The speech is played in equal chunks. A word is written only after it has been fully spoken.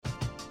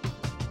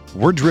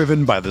We're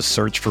driven by the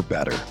search for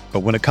better. But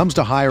when it comes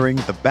to hiring,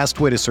 the best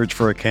way to search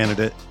for a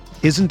candidate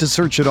isn't to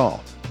search at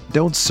all.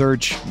 Don't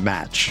search,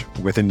 match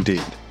with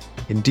Indeed.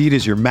 Indeed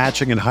is your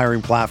matching and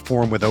hiring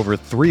platform with over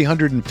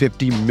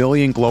 350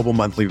 million global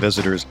monthly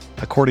visitors,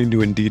 according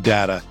to Indeed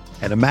data,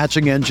 and a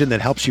matching engine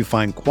that helps you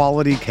find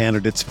quality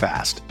candidates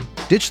fast.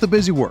 Ditch the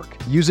busy work.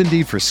 Use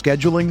Indeed for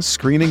scheduling,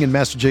 screening, and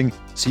messaging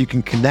so you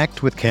can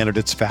connect with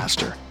candidates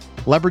faster.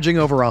 Leveraging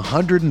over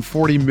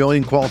 140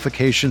 million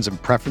qualifications and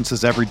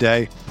preferences every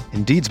day,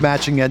 Indeed's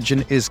matching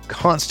engine is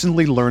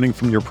constantly learning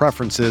from your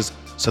preferences,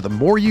 so the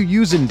more you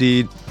use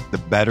Indeed, the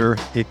better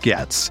it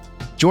gets.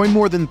 Join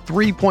more than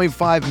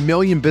 3.5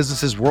 million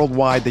businesses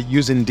worldwide that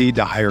use Indeed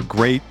to hire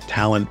great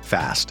talent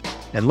fast.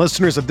 And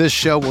listeners of this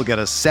show will get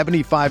a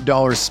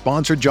 $75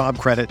 sponsored job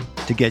credit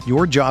to get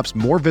your jobs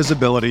more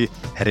visibility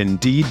at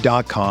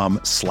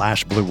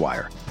Indeed.com/Blue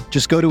Wire.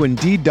 Just go to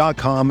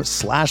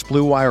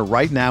Indeed.com/Blue Wire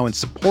right now and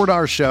support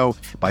our show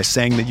by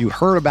saying that you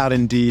heard about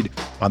Indeed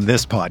on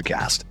this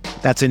podcast.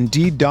 That's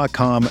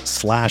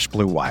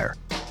Indeed.com/Blue Wire.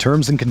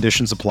 Terms and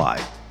conditions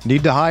apply.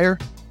 Need to hire?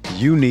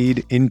 You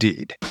need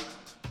Indeed.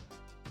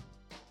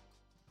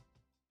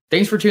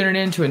 Thanks for tuning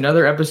in to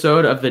another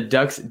episode of the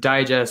Ducks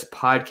Digest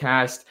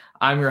podcast.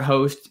 I'm your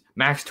host,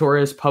 Max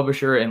Torres,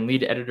 publisher and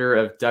lead editor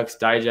of Ducks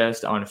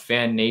Digest on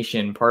Fan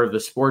Nation, part of the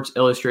Sports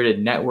Illustrated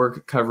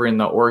network covering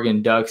the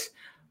Oregon Ducks.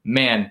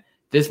 Man,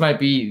 this might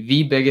be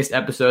the biggest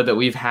episode that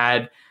we've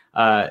had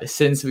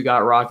since we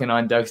got rocking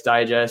on Ducks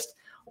Digest.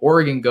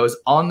 Oregon goes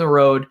on the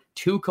road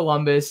to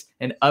Columbus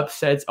and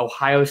upsets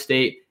Ohio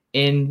State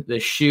in the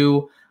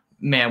shoe.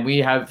 Man, we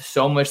have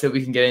so much that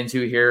we can get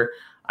into here.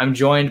 I'm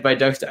joined by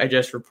Ducks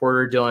Digest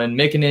reporter Dylan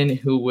Mikkonen,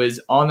 who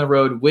was on the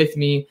road with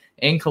me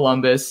in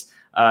Columbus,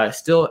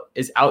 still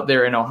is out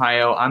there in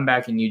Ohio. I'm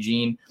back in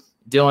Eugene.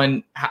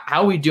 Dylan,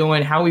 how we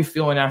doing? How we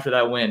feeling after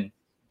that win?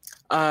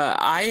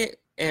 I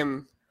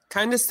am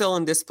kind of still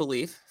in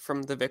disbelief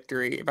from the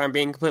victory, if I'm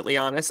being completely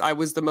honest. I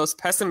was the most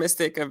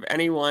pessimistic of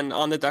anyone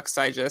on the Ducks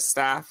Digest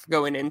staff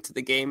going into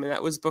the game, and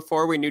that was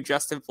before we knew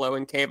Justin Flo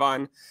and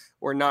Kayvon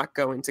were not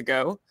going to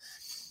go.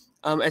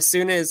 As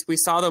soon as we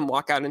saw them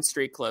walk out in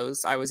street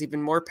clothes, I was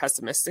even more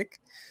pessimistic,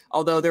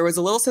 although there was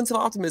a little sense of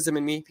optimism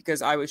in me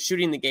because I was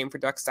shooting the game for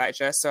Ducks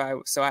Digest,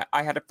 so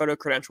I had a photo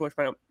credential,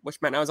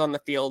 which meant I was on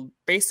the field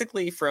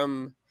basically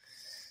from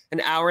an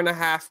hour and a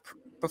half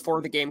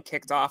before the game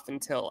kicked off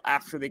until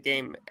after the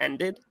game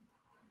ended.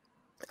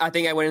 I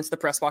think I went into the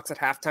press box at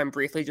halftime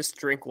briefly just to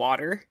drink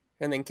water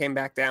and then came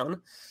back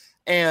down.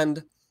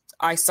 And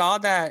I saw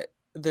that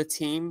the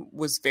team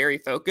was very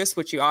focused,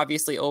 which you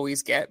obviously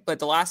always get. But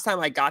the last time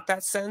I got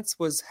that sense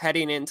was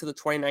heading into the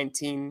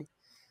 2019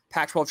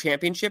 Pac-12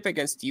 championship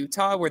against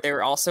Utah, where they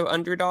were also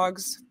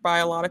underdogs by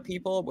a lot of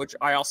people, which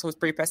I also was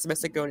pretty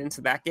pessimistic going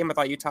into that game. I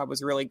thought Utah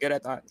was really good. I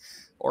thought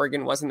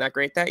Oregon wasn't that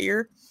great that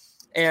year.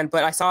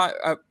 But I saw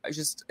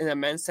just an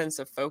immense sense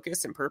of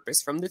focus and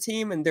purpose from the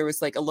team. And there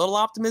was like a little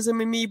optimism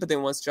in me. But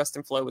then once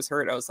Justin Flo was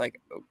hurt, I was like,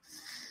 oh,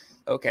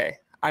 okay,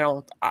 I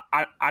don't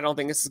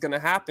think this is going to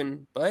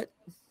happen. But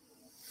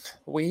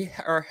we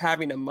are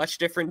having a much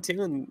different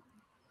tune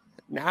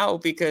now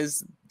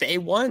because they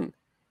won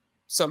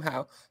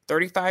somehow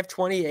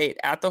 35-28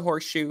 at the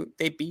Horseshoe.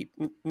 They beat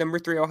number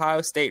 3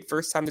 Ohio State.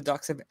 First time the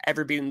Ducks have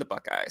ever beaten the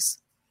Buckeyes.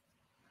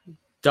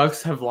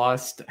 Ducks had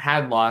lost,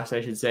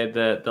 I should say,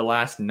 the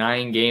last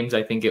 9 games,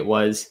 I think it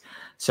was.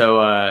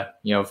 So,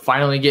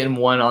 finally getting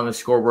one on the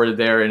scoreboard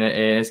there, and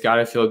it's got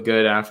to feel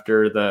good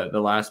after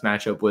the last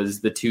matchup was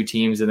the 2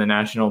 teams in the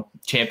national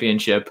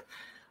championship.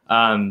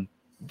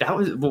 That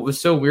was what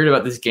was so weird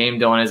about this game,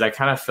 Dylan, is I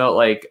kind of felt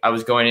like I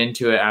was going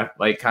into it at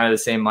like kind of the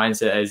same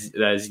mindset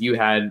as you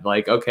had.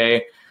 Like,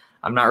 okay,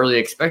 I'm not really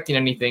expecting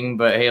anything,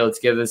 but hey, let's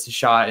give this a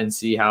shot and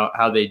see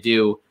how they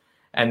do.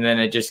 And then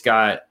it was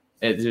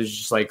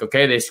just like,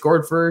 okay, they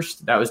scored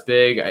first. That was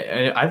big.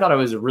 I thought it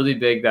was really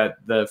big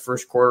that the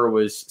first quarter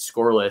was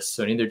scoreless,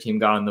 so neither team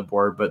got on the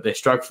board, but they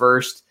struck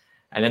first,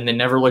 and then they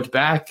never looked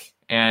back.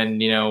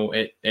 And,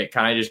 it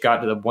kind of just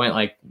got to the point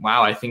like,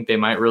 wow, I think they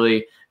might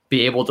really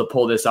be able to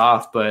pull this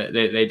off, but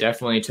they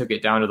definitely took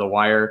it down to the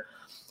wire.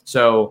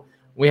 So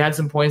we had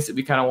some points that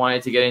we kind of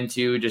wanted to get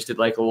into, just did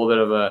like a little bit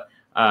of a,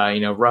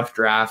 rough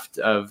draft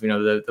of,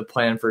 the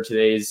plan for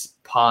today's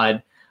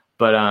pod.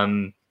 But,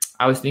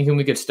 I was thinking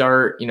we could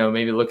start,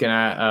 maybe looking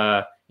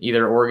at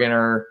either Oregon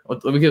or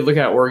we could look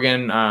at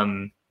Oregon. I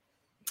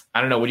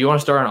don't know. Would you want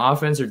to start on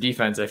offense or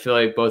defense? I feel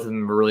like both of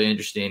them are really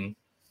interesting.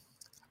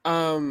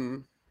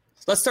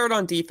 Let's start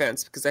on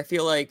defense because I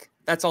feel like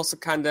that's also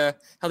kind of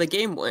how the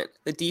game went.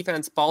 The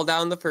defense balled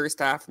down the first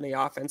half and the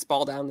offense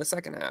balled down the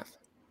second half.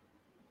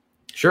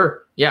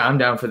 Sure. Yeah, I'm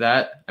down for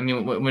that. I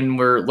mean, when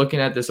we're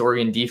looking at this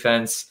Oregon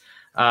defense,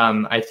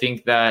 I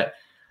think that,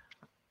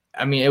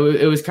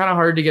 it was kind of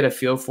hard to get a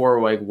feel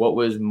for like what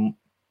was,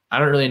 I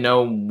don't really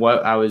know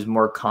what I was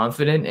more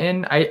confident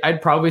in.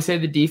 I'd probably say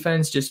the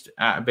defense just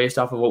based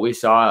off of what we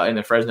saw in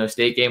the Fresno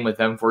State game with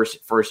them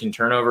forcing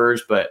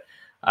turnovers, but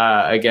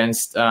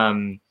against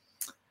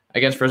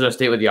Fresno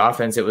State with the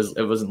offense, it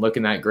wasn't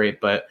looking that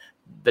great. But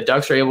the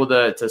Ducks are able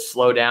to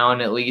slow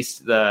down at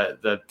least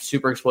the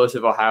super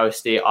explosive Ohio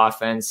State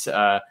offense.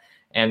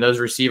 And those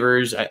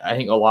receivers, I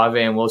think Olave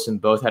and Wilson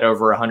both had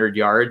over 100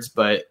 yards,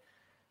 but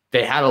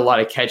they had a lot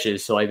of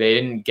catches. So like they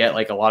didn't get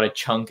like a lot of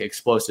chunk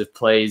explosive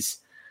plays,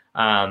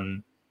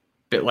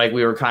 but like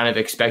we were kind of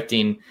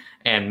expecting.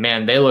 And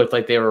man, they looked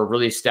like they were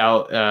really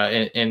stout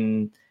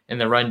in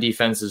the run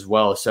defense as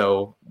well.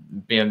 So,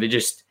 you know,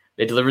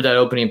 they delivered that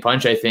opening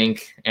punch, I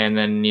think. And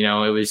then, you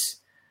know, it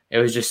was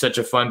just such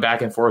a fun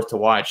back and forth to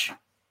watch.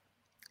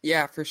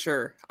 Yeah, for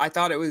sure. I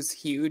thought it was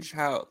huge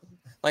how,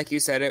 like you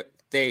said,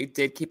 they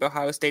did keep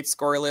Ohio State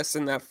scoreless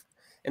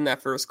in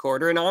that first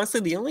quarter. And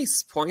honestly, the only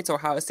points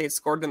Ohio State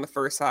scored in the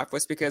first half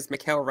was because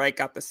Mikael Wright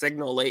got the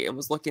signal late and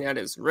was looking at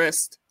his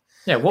wrist.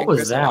 Yeah, what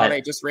was that? They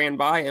just ran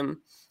by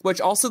him,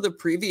 which also the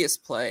previous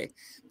play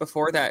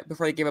before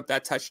they gave up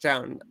that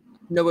touchdown,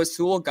 Noah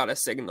Sewell got a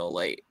signal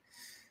late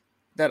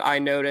that I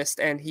noticed,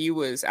 and he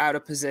was out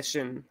of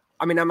position.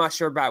 I mean, I'm not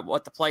sure about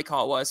what the play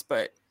call was,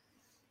 but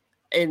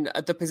in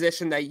the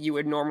position that you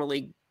would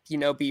normally, you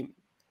know, be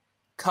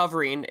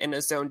covering in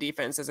a zone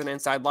defense as an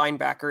inside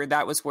linebacker,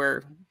 that was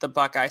where the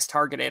Buckeyes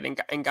targeted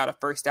and got a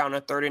first down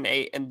on 3rd and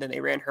 8, and then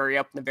they ran hurry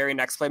up in the very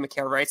next play.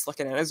 Mikael Wright's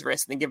looking at his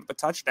wrist and they give up a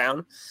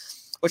touchdown,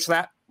 which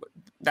that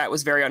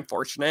was very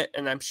unfortunate,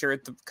 and I'm sure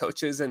the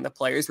coaches and the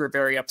players were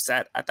very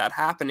upset at that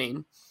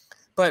happening.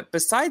 But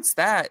besides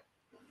that,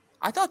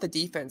 I thought the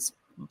defense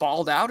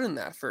balled out in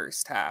that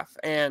first half,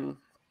 and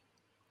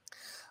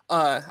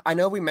I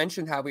know we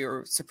mentioned how we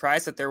were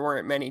surprised that there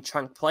weren't many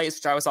chunk plays,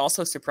 which I was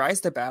also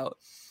surprised about.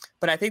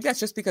 But I think that's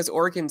just because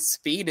Oregon's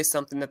speed is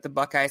something that the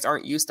Buckeyes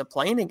aren't used to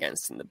playing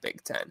against in the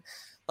Big Ten.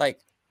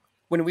 Like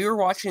when we were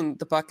watching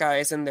the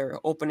Buckeyes in their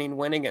opening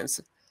win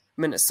against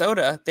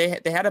Minnesota, they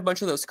had a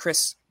bunch of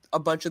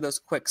those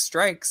quick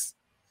strikes.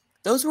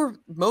 Those were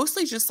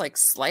mostly just like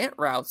slant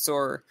routes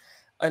or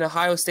an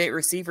Ohio State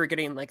receiver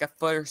getting like a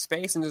foot of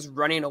space and just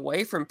running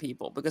away from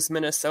people, because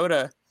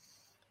Minnesota,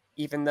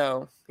 even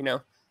though, you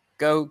know,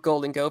 go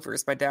Golden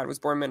Gophers. My dad was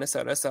born in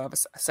Minnesota, so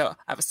I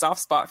have a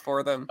soft spot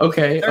for them.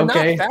 They're not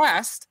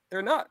fast.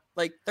 They're not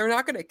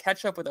going to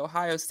catch up with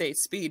Ohio State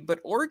speed, but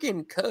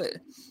Oregon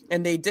could,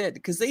 and they did,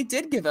 because they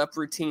did give up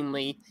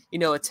routinely, you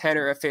know, a 10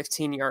 or a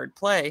 15-yard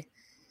play,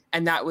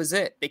 and that was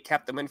it. They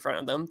kept them in front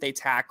of them. They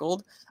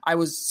tackled. I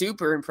was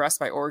super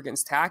impressed by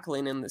Oregon's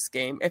tackling in this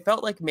game. It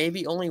felt like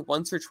maybe only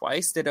once or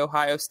twice did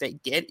Ohio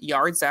State get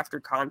yards after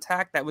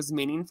contact that was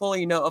meaningful.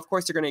 You know, of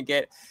course you're going to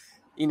get,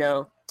 you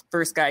know,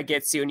 first guy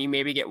gets you and you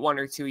maybe get 1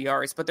 or 2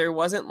 yards, but there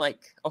wasn't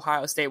like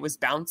Ohio State was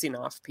bouncing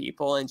off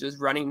people and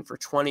just running for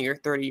 20 or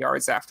 30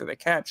 yards after the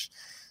catch.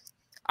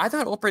 I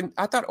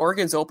thought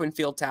Oregon's open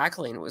field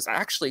tackling was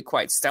actually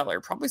quite stellar,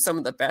 probably some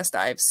of the best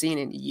I have seen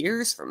in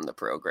years from the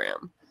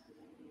program.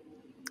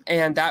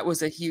 And that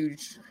was a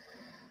huge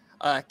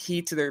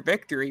key to their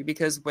victory,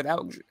 because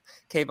without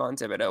Kayvon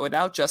Thibodeaux,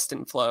 without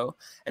Justin Flo,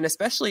 and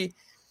especially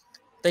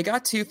they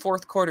got 2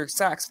 fourth quarter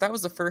sacks. That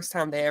was the first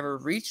time they ever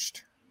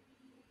reached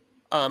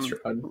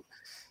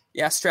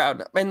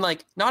Stroud. And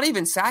like not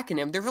even sacking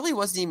him, there really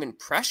wasn't even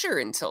pressure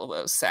until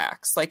those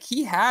sacks. Like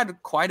he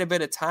had quite a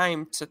bit of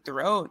time to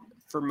throw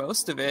for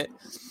most of it.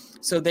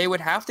 So they would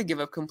have to give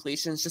up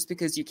completions just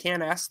because you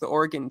can't ask the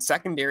Oregon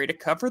secondary to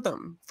cover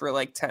them for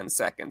like 10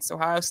 seconds.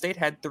 Ohio State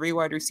had 3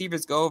 wide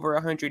receivers go over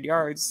 100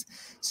 yards.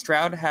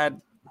 Stroud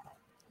had,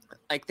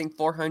 I think,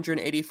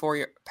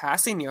 484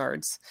 passing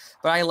yards.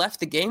 But I left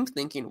the game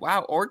thinking,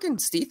 wow,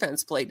 Oregon's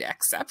defense played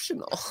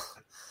exceptional.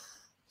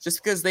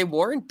 Just because they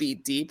weren't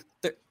beat deep.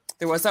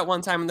 There was that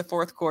one time in the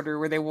fourth quarter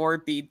where they were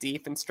beat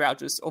deep and Stroud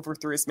just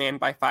overthrew his man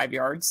by 5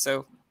 yards.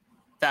 So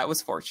that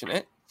was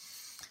fortunate.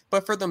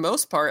 But for the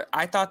most part,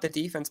 I thought the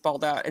defense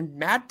balled out. And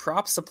mad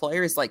props to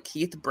players like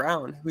Keith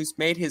Brown, who's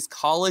made his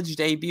college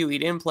debut. He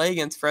didn't play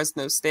against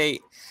Fresno State.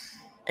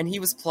 And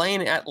he was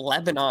playing at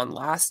Lebanon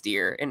last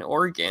year in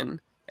Oregon.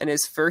 And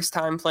his first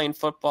time playing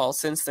football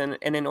since then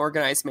in an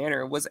organized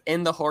manner was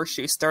in the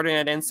horseshoe, starting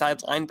at inside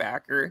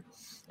linebacker.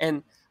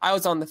 And I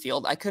was on the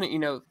field. I couldn't, you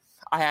know,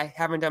 I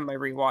haven't done my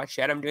rewatch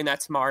yet. I'm doing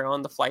that tomorrow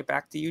on the flight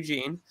back to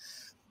Eugene.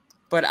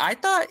 But I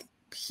thought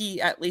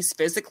he at least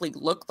physically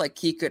looked like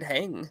he could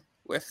hang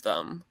with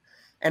them.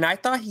 And I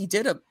thought he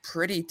did a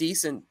pretty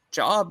decent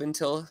job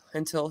until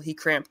he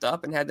cramped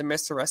up and had to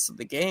miss the rest of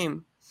the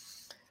game.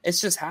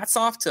 It's just hats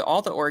off to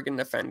all the Oregon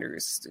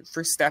defenders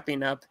for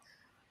stepping up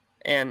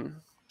and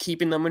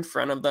keeping them in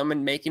front of them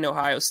and making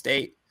Ohio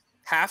State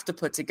have to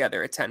put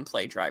together a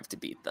 10-play drive to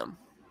beat them.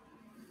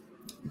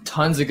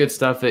 Tons of good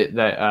stuff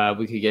that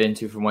we could get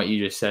into from what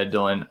you just said,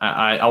 Dylan.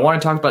 I want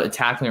to talk about the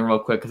tackling real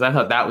quick, because I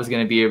thought that was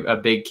going to be a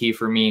big key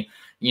for me.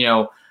 You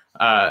know,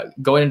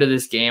 going into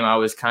this game, I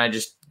was kind of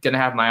just going to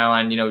have my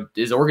eye on, you know,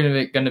 is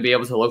Oregon going to be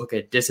able to look like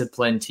a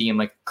disciplined team,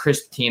 like a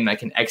crisp team that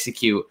can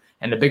execute?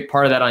 And a big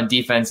part of that on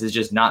defense is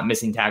just not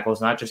missing tackles,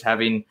 not just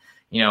having,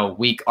 you know,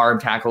 weak arm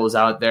tackles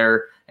out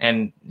there.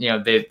 And, you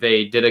know,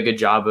 they did a good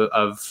job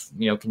of,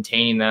 you know,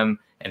 containing them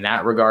in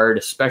that regard,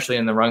 especially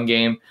in the run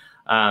game.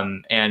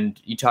 And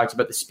you talked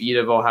about the speed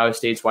of Ohio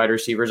State's wide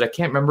receivers. I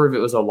can't remember if it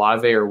was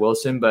Olave or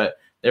Wilson, but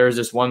there was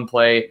this one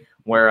play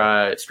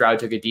where Stroud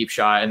took a deep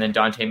shot, and then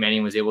Dante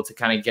Manning was able to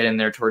kind of get in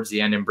there towards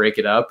the end and break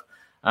it up.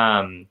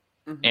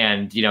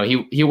 And, you know,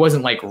 he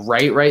wasn't like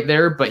right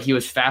there, but he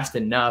was fast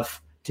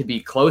enough to be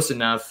close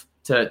enough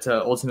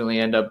to ultimately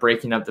end up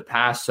breaking up the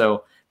pass.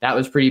 So that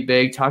was pretty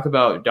big. Talk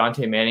about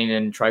Dante Manning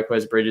and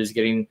Trikweze Bridges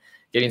getting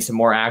some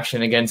more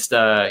action against,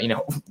 you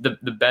know,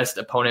 the best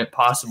opponent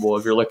possible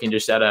if you're looking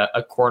just at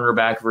a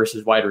cornerback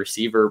versus wide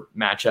receiver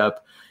matchup.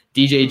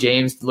 DJ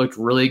James looked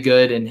really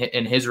good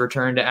in his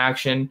return to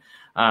action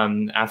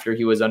after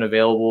he was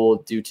unavailable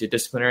due to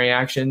disciplinary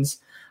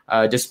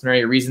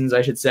reasons,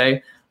 I should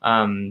say.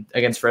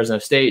 Against Fresno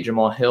State.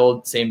 Jamal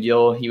Hill, same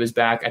deal. He was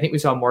back. I think we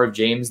saw more of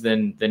James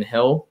than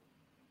Hill,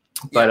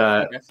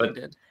 but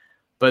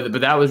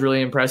that was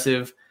really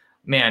impressive,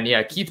 man.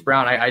 Yeah. Keith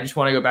Brown. I just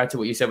want to go back to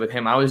what you said with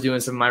him. I was doing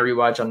some of my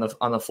rewatch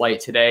on the flight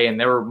today, and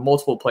there were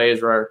multiple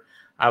plays where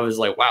I was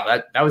like,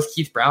 wow, that was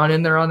Keith Brown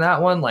in there on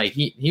that one. Like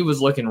he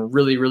was looking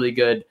really, really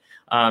good.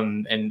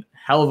 And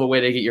hell of a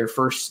way to get your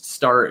first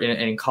start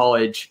in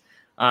college.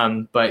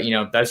 But you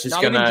know, that's just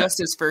not even just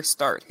his first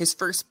start, his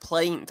first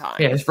playing time.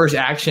 Yeah, his first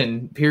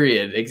action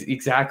period.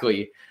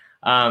 Exactly.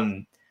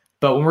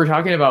 But when we're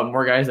talking about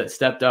more guys that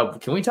stepped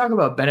up, can we talk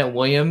about Bennett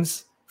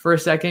Williams for a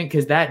second?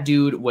 Because that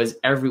dude was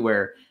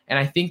everywhere. And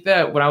I think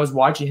that when I was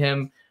watching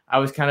him, I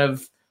was kind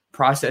of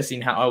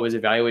processing how I was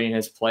evaluating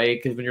his play.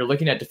 Because when you're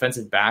looking at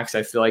defensive backs,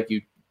 I feel like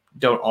you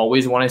don't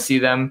always want to see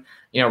them,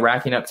 you know,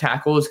 racking up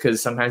tackles,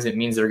 because sometimes it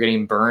means they're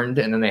getting burned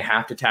and then they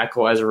have to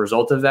tackle as a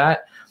result of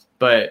that.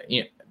 But,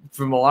 you know,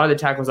 from a lot of the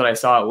tackles that I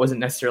saw, it wasn't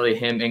necessarily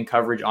him in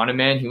coverage on a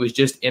man. He was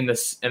just in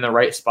the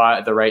right spot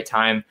at the right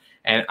time.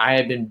 And I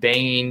had been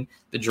banging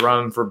the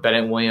drum for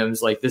Bennett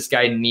Williams. Like, this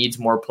guy needs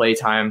more play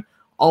time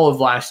all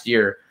of last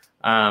year.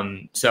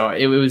 So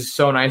it was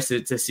so nice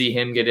to see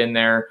him get in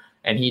there.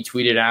 And he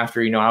tweeted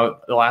after, you know,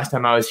 the last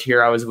time I was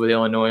here, I was with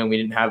Illinois and we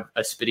didn't have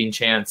a spitting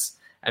chance.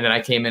 And then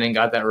I came in and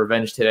got that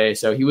revenge today.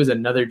 So he was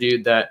another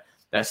dude that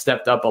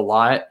stepped up a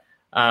lot.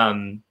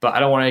 But I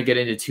don't want to get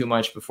into too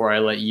much before I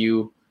let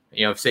you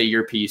say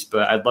your piece,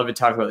 but I'd love to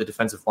talk about the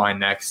defensive line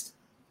next.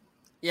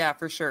 Yeah,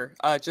 for sure.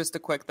 Just a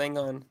quick thing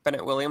on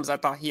Bennett Williams. I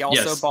thought he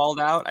also balled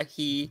out. I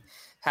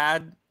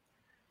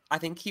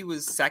think he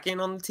was second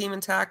on the team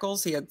in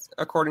tackles. He had,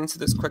 according to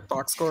this quick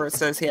box score, it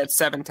says he had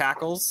 7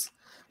 tackles,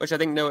 which I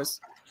think Noah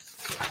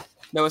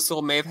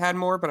Sewell may have had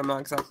more, but I'm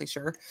not exactly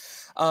sure.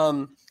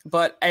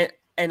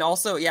 And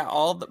also, yeah,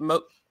 all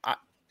the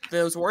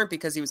those weren't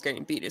because he was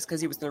getting beat. It's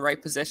because he was in the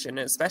right position,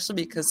 and especially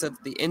because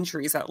of the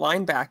injuries at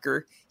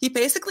linebacker. He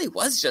basically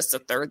was just a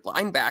third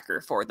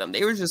linebacker for them.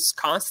 They were just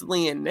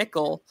constantly in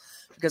nickel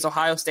because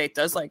Ohio State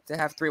does like to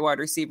have 3 wide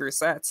receiver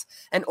sets,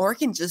 and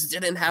Oregon just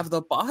didn't have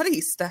the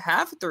bodies to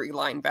have 3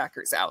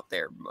 linebackers out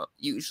there.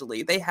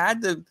 Usually they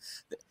had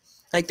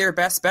their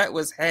best bet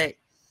was, hey,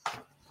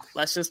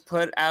 let's just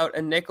put out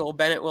a nickel.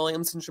 Bennett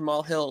Williams and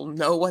Jamal Hill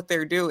know what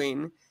they're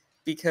doing,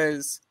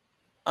 because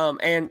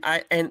in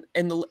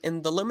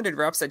the limited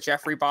reps that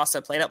Jeffrey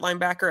Bossa played at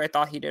linebacker, I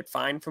thought he did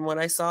fine from what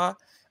I saw.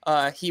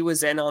 He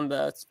was in on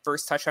the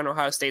first touchdown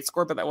Ohio State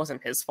score, but that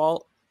wasn't his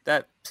fault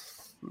that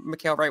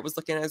Mikael Wright was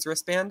looking at his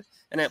wristband,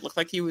 and it looked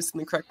like he was in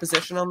the correct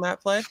position on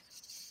that play.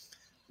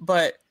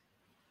 But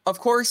of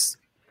course,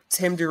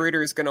 Tim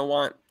DeRuyter is going to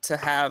want to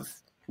have,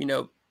 you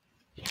know,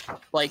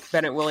 like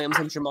Bennett Williams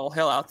and Jamal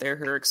Hill out there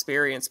who are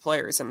experienced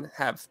players and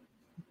have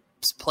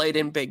played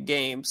in big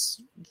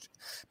games.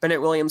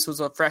 Bennett Williams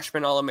was a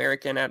freshman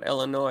All-American at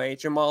Illinois.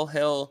 Jamal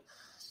Hill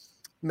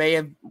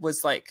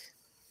was like,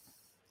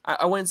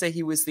 I wouldn't say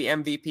he was the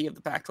MVP of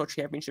the Pac-12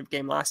 championship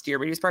game last year,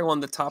 but he was probably one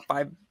of the top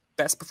 5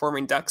 best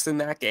performing Ducks in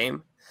that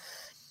game.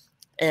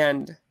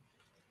 And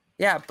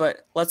yeah,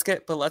 but let's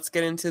get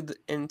into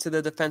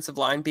the defensive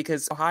line,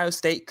 because Ohio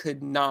State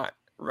could not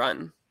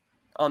run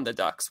on the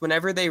Ducks.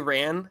 Whenever they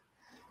ran,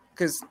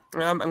 because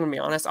I'm going to be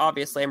honest,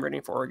 obviously I'm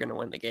rooting for Oregon to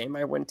win the game.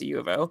 I went to U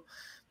of O.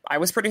 I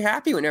was pretty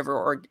happy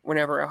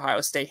whenever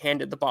Ohio State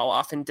handed the ball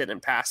off and didn't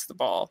pass the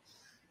ball,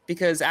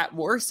 because at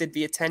worst it'd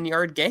be a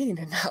 10-yard gain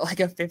and not like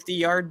a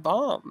 50-yard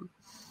bomb.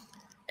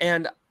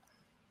 And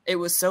it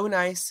was so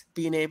nice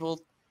being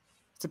able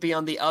to be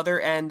on the other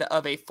end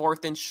of a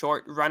 4th and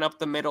short run up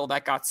the middle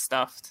that got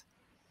stuffed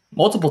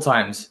multiple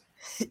times.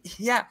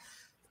 Yeah.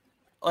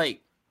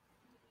 Like,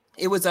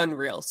 it was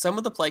unreal. Some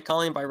of the play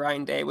calling by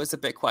Ryan Day was a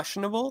bit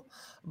questionable,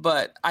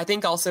 but I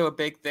think also a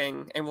big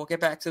thing, and we'll get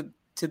back to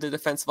the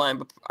defensive line,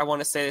 but I want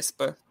to say this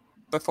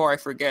before I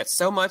forget.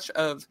 So much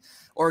of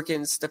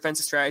Oregon's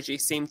defensive strategy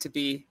seemed to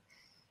be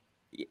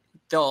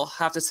they'll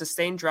have to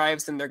sustain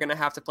drives and they're going to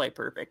have to play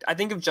perfect. I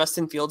think if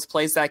Justin Fields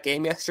plays that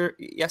game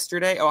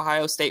yesterday,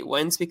 Ohio State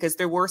wins, because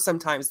there were some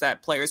times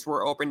that players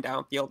were open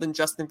downfield and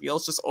Justin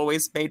Fields just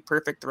always made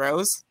perfect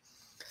throws,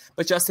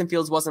 but Justin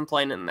Fields wasn't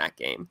playing in that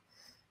game.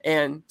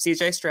 And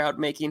CJ Stroud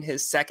making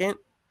his 2nd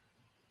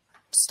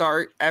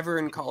start ever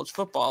in college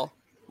football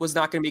was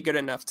not going to be good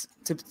enough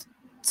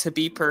to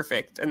be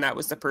perfect, and that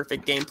was the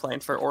perfect game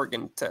plan for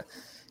Oregon to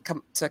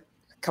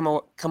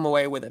come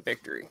away with a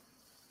victory.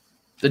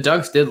 The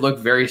Ducks did look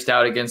very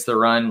stout against the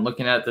run.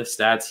 Looking at the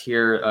stats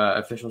here,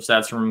 official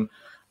stats from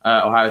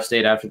Ohio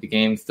State after the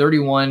game.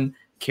 31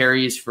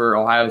 carries for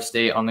Ohio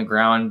State on the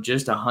ground,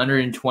 just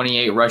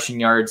 128 rushing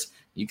yards.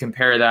 You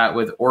compare that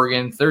with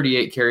Oregon,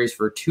 38 carries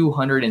for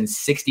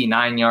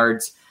 269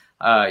 yards,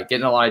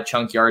 getting a lot of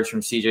chunk yards from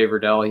CJ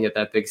Verdell. He hit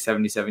that big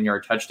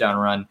 77-yard touchdown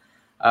run.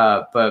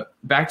 But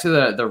back to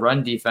the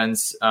run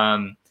defense,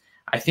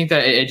 I think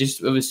that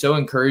it was so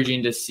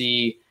encouraging to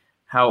see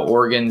how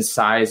Oregon's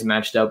size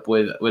matched up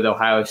with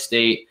Ohio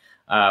State.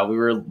 We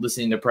were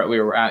listening to we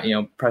were at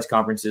press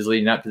conferences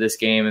leading up to this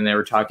game, and they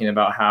were talking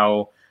about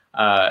how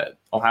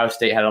Ohio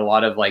State had a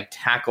lot of like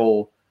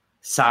tackle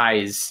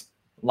size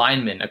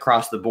linemen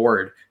across the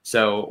board.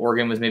 So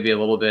Oregon was maybe a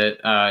little bit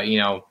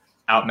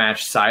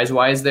outmatched size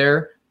wise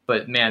there,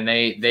 but man,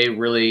 they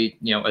really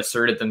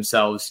asserted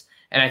themselves.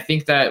 And I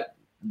think that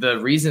the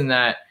reason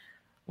that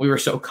we were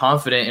so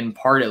confident, in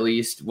part at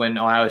least, when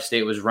Ohio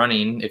State was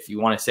running, if you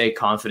want to say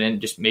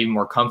confident, just maybe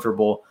more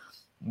comfortable,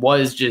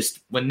 was just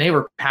when they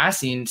were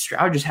passing,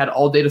 Stroud just had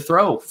all day to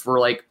throw for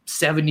like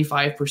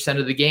 75%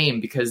 of the game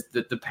because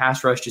the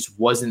pass rush just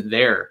wasn't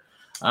there,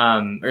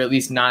 or at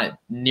least not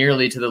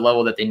nearly to the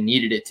level that they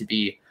needed it to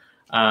be.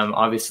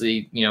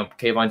 Obviously,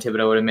 Kayvon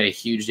Thibodeau would have made a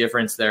huge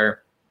difference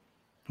there.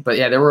 But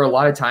yeah, there were a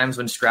lot of times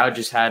when Stroud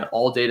just had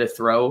all day to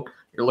throw.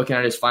 You're looking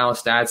at his final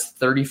stats,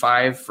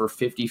 35 for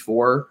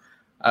 54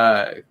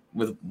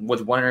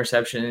 with one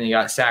interception, and he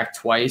got sacked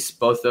twice.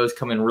 Both those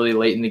coming really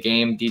late in the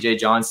game. DJ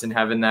Johnson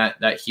having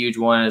that huge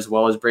one, as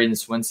well as Braden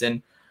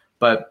Swinson.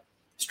 But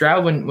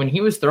Stroud, when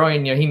he was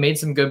throwing, he made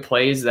some good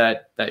plays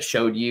that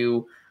showed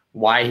you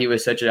why he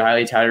was such a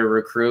highly touted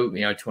recruit.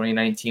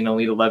 2019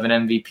 Elite 11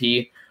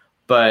 MVP.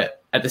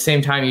 But at the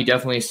same time, you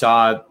definitely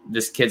saw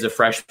this kid's a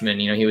freshman.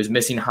 He was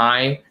missing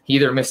high. He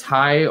either missed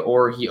high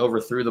or he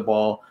overthrew the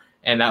ball.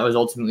 And that was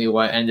ultimately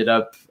what ended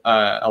up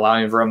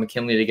allowing Verone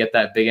McKinley to get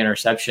that big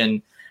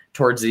interception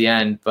towards the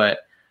end. But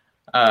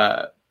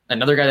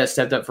another guy that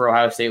stepped up for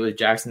Ohio State was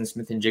Jackson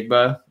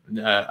Smith-Njigba,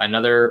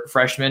 another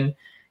freshman.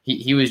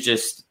 He was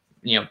just,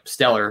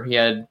 stellar. He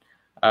had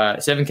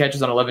 7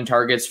 catches on 11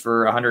 targets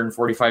for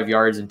 145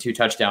 yards and 2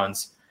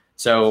 touchdowns.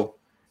 So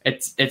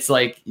it's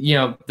like,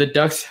 the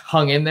Ducks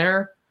hung in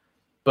there,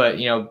 but,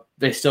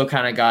 they still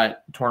kind of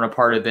got torn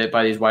apart a bit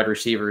by these wide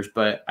receivers.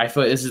 But I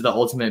feel like this is the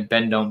ultimate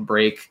bend, don't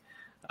break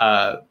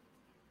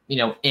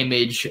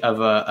image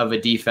of a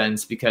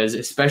defense, because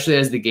especially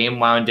as the game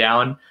wound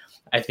down,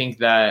 I think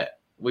that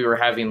we were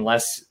having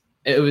less.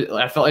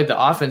 I felt like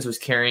the offense was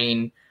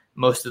carrying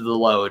most of the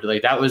load.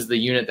 Like that was the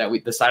unit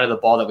the side of the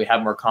ball that we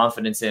had more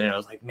confidence in. And I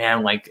was like,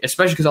 man,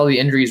 especially because all the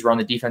injuries were on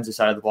the defensive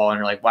side of the ball, and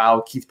you're like,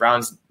 wow, Keith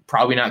Brown's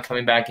probably not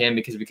coming back in,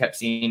 because we kept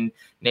seeing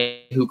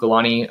Nate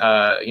Hukulani,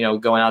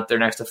 going out there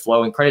next to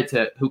Flo. And credit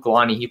to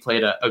Hukulani, he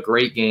played a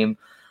great game.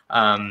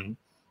 When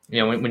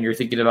you're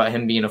thinking about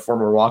him being a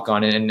former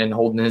walk-on and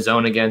holding his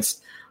own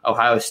against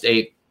Ohio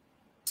State.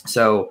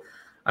 So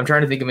I'm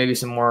trying to think of maybe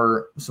some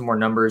more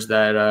numbers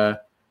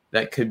that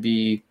could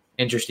be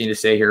interesting to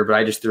say here, but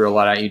I just threw a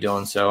lot at you,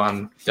 Dylan. So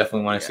I'm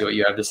definitely want to see what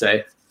you have to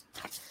say.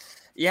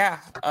 Yeah,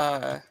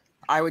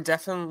 I would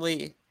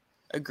definitely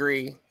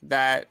agree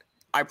that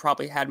I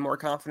probably had more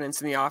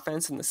confidence in the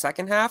offense in the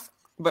second half,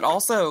 but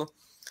also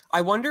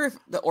I wonder if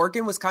the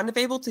Oregon was kind of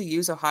able to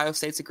use Ohio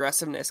State's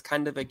aggressiveness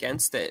kind of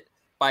against it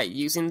by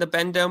using the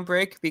bend don't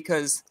break,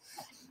 because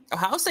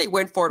Ohio State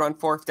went for it on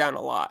 4th down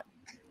a lot,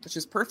 which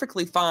is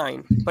perfectly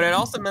fine. But it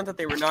also meant that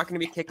they were not going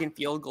to be kicking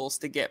field goals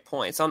to get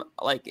points.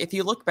 If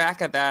you look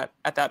back at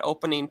that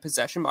opening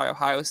possession by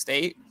Ohio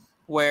State,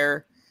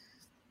 where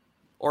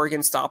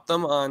Oregon stopped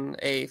them on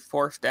a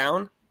 4th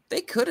down,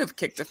 they could have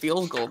kicked a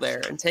field goal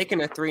there and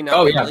taken a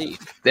 3-0 lead.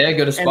 They had to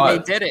go to spot.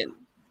 And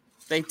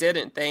they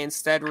didn't. They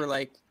instead were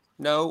like,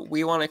 no,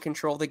 we want to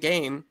control the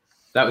game.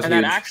 That was huge.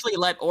 That actually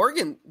let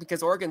Oregon,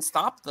 because Oregon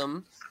stopped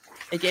them,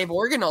 it gave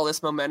Oregon all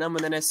this momentum.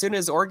 And then as soon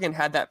as Oregon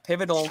had that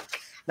pivotal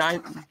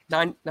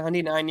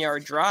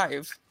 99-yard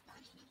drive,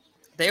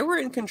 they were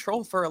in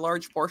control for a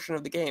large portion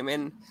of the game.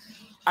 And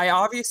I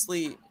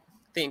obviously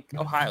think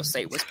Ohio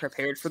State was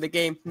prepared for the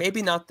game.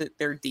 Maybe not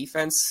their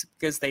defense,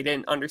 because they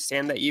didn't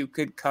understand that you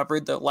could cover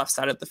the left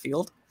side of the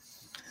field.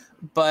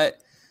 But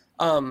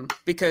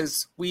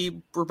because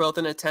we were both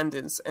in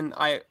attendance, and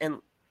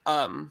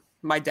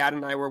my dad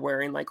and I were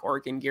wearing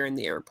Oregon gear in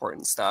the airport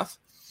and stuff.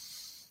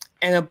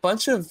 And a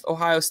bunch of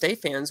Ohio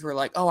State fans were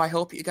like, oh, I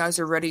hope you guys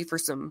are ready for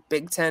some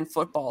Big Ten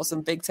football,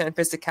 some Big Ten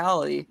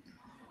physicality.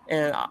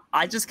 And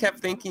I just kept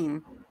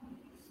thinking,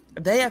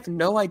 they have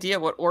no idea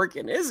what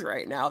Oregon is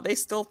right now. They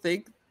still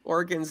think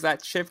Oregon's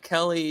that Chip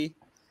Kelly,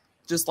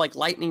 just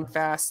lightning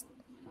fast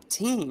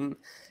team.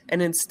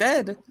 And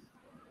instead,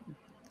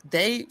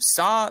 they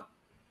saw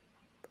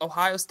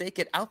Ohio State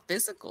get out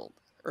physical.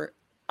 Or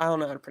I don't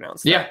know how to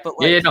pronounce that. Yeah, but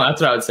no,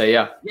 that's what I would say,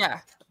 yeah.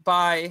 Yeah,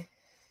 by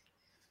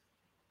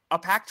a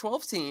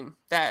Pac-12 team.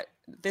 That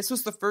this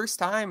was the first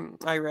time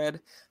I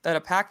read that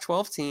a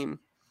Pac-12 team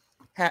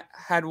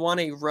had won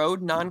a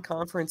road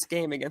non-conference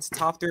game against a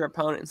top-tier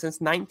opponent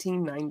since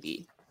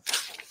 1990.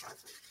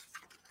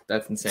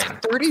 That's insane.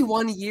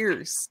 31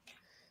 years.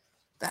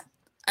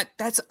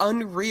 That's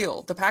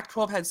unreal. The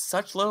Pac-12 had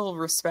such little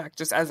respect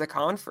just as a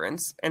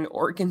conference, and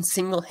Oregon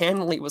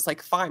single-handedly was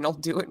like, fine, I'll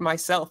do it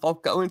myself. I'll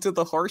go into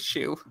the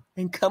horseshoe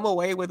and come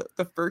away with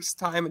the first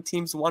time a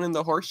team's won in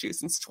the horseshoe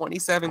since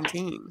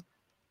 2017.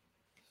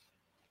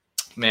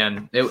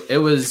 Man,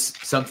 it was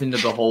something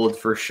to behold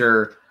for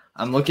sure.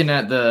 I'm looking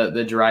at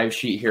the drive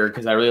sheet here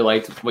because I really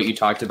liked what you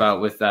talked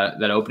about with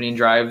that opening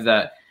drive,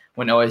 that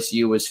when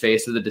OSU was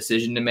faced with a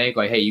decision to make,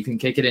 like, hey, you can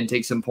kick it and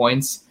take some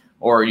points,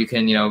 or you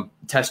can,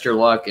 test your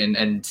luck.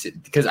 And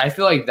because I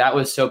feel like that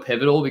was so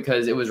pivotal,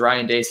 because it was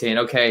Ryan Day saying,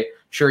 okay,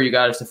 sure, you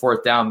got us to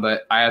 4th down,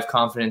 but I have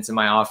confidence in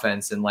my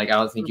offense. And, like, I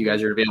don't think you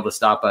guys are going to be able to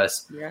stop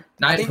us. Yeah.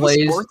 9 plays.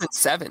 It was 4th and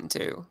 7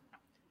 too.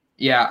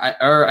 Yeah.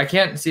 I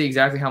can't see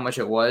exactly how much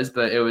it was,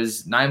 but it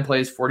was 9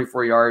 plays,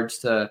 44 yards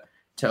to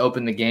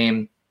open the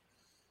game.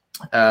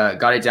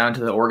 Got it down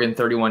to the Oregon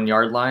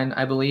 31-yard line,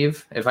 I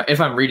believe, if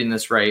I'm reading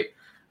this right.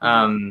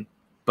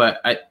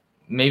 But I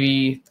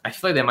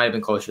feel like they might have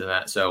been closer than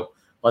that. So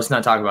let's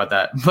not talk about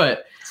that.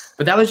 But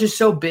that was just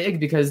so big,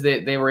 because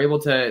they were able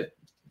to.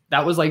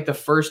 That was like the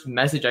first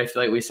message I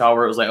feel like we saw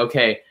where it was like,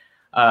 okay,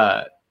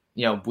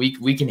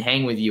 we can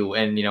hang with you,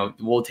 and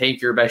we'll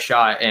take your best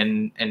shot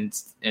and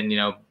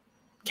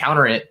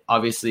counter it,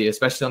 obviously,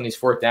 especially on these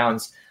 4th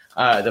downs.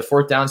 The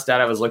 4th down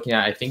stat I was looking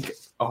at, I think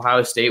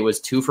Ohio State was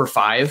 2 for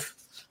 5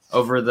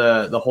 over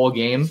the whole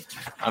game.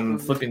 I'm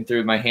flipping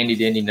through my handy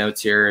dandy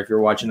notes here. If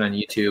you're watching on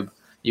YouTube,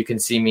 you can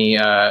see me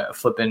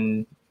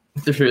flipping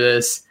through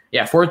this.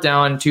 Yeah, 4th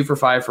down, 2 for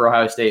 5 for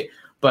Ohio State.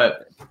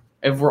 But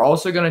if we're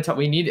also going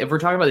to if we're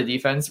talking about the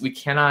defense, we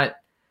cannot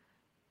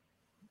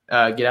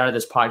get out of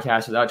this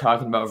podcast without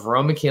talking about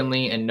Verone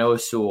McKinley and Noah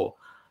Sewell.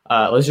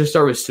 Let's just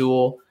start with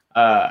Sewell.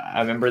 I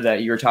remember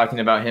that you were talking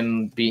about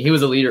him he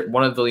was a leader,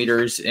 one of the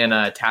leaders in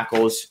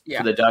tackles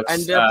for the Ducks. I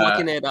ended up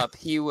looking it up.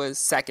 He was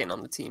 2nd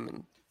on the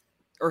team,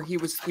 or he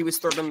was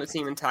 3rd on the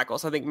team in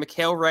tackles. I think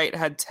Mikhail Wright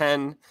had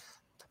 10,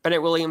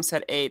 Bennett Williams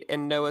had 8,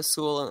 and Noah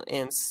Sewell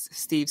and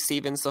Steve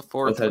Stevens, the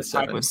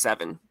 4th, was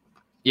 7.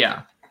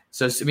 Yeah.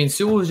 So I mean,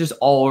 Sewell was just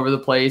all over the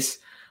place.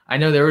 I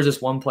know there was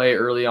just one play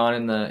early on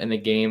in the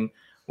game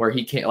where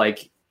he can't,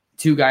 like,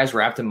 2 guys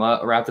wrapped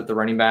up the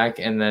running back,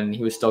 and then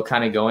he was still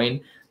kind of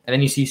going. And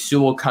then you see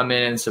Sewell come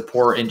in and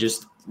support, and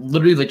just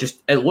literally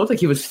it looked like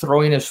he was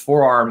throwing his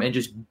forearm and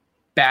just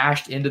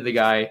bashed into the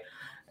guy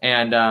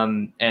and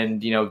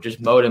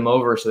just mowed him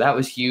over. So that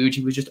was huge.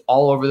 He was just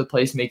all over the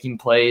place making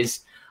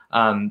plays.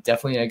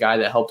 Definitely a guy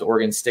that helped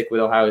Oregon stick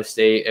with Ohio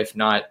State, if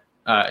not,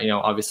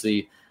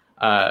 obviously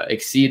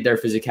exceed their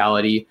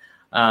physicality.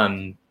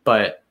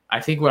 But I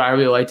think what I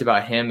really liked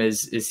about him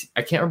is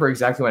I can't remember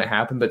exactly when it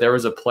happened, but there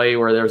was a play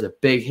where there was a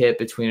big hit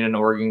between an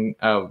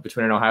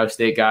Ohio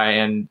State guy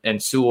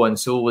and Sewell, and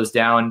Sewell was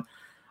down.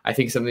 I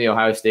think some of the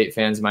Ohio State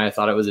fans might have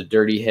thought it was a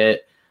dirty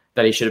hit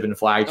that he should have been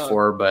flagged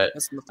for, but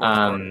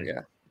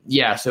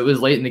yeah. So it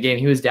was late in the game.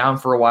 He was down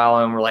for a while,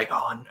 and we're like,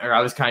 or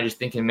I was kind of just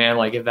thinking, man,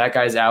 like, if that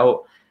guy's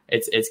out,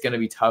 it's going to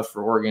be tough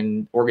for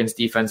Oregon's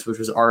defense, which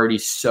was already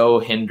so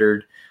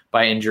hindered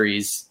by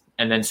injuries.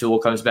 And then Sewell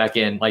comes back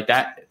in like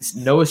that.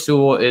 Noah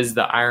Sewell is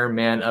the Iron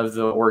Man of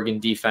the Oregon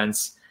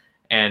defense,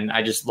 and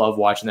I just love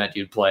watching that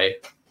dude play.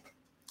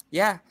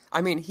 Yeah,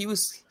 I mean, he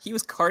was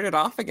carted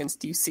off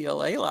against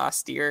UCLA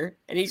last year,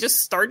 and he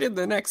just started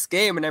the next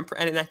game. And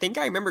I think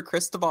I remember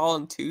Cristobal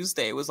on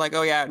Tuesday was like,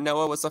 "Oh yeah,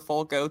 Noah was a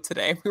full go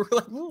today." We were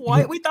like,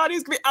 "What? We thought he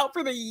was going to be out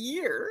for the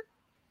year."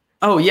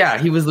 Oh yeah,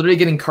 he was literally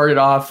getting carted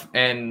off,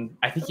 and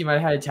I think he might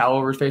have had a towel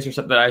over his face or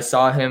something. But I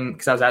saw him,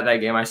 because I was at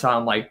that game. I saw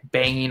him like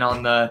banging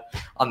on the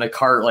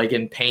cart, like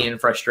in pain and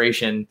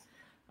frustration.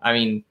 I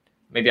mean,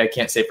 maybe I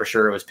can't say for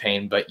sure it was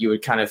pain, but you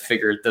would kind of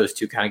figure those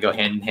two kind of go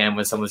hand in hand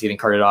when someone's getting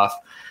carted off.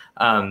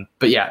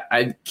 But yeah,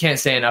 I can't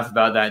say enough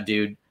about that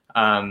dude.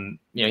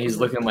 He's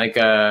looking like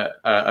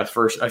a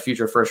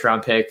future first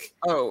round pick.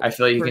 Oh, I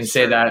feel like you can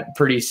say that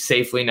pretty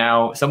safely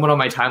now. Someone on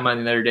my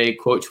timeline the other day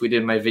quote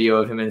tweeted my video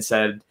of him and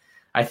said,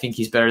 I think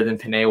he's better than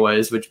Penei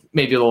was, which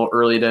may be a little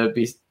early to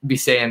be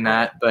saying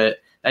that, but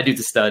that dude's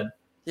a stud.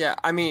 Yeah,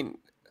 I mean,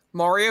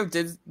 Mario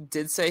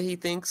did say he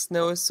thinks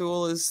Noah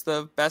Sewell is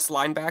the best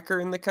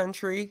linebacker in the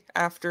country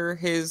after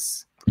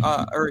his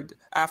or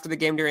after the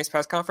game during his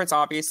press conference.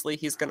 Obviously,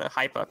 he's going to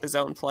hype up his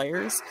own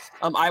players.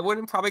 I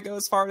wouldn't probably go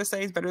as far to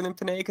say he's better than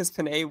Penei, because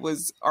Penei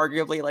was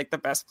arguably like the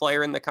best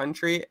player in the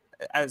country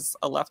as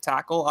a left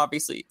tackle.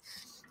 Obviously,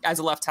 as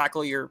a left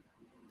tackle, your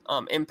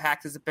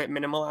impact is a bit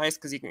minimalized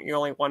because you're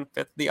only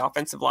 1/5 the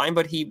offensive line,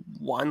 but he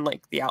won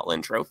like the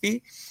Outland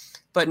Trophy.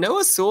 But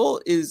Noah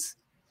Sewell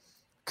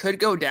could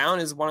go down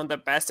as one of the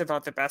best, if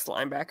not the best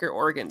linebacker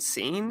Oregon's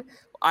seen.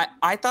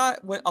 I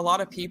thought what a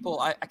lot of people,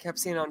 I kept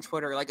seeing on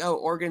Twitter, like, oh,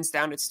 Oregon's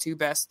down its 2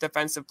 best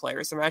defensive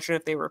players. Imagine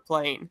if they were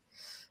playing.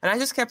 And I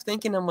just kept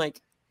thinking, I'm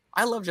like,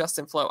 I love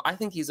Justin Flo. I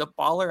think he's a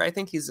baller. I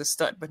think he's a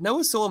stud. But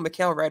Noah Sewell and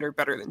Mikhail Wright are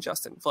better than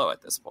Justin Flo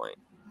at this point.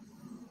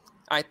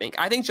 I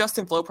think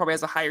Justin Flo probably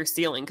has a higher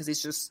ceiling because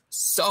he's just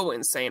so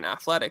insane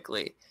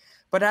athletically.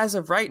 But as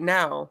of right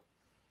now,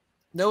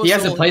 he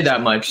hasn't played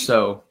that much,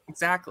 so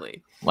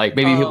exactly. Like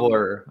maybe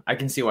I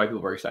can see why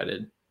people were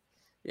excited.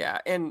 Yeah,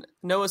 and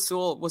Noah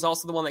Sewell was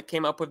also the one that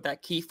came up with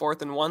that key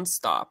 4th and 1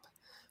 stop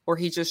where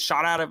he just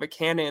shot out of a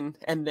cannon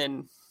and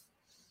then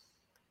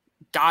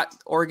got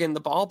Oregon the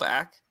ball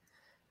back.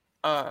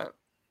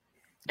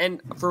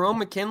 And Verone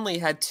McKinley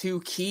had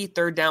 2 key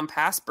 3rd down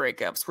pass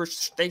breakups,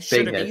 which they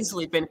should have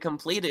easily been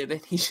completed,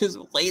 and he just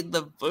laid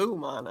the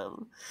boom on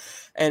him.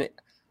 And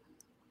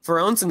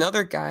Verone's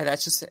another guy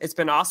that's just, it's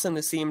been awesome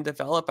to see him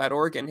develop at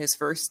Oregon. His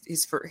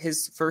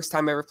first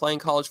time ever playing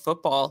college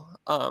football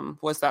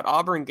was that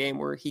Auburn game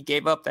where he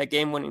gave up that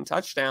game-winning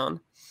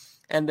touchdown.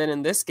 And then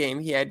in this game,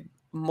 he had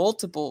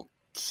multiple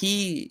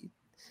key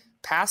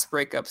pass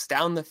breakups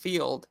down the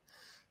field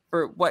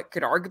for what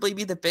could arguably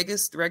be the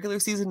biggest regular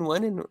season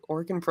win in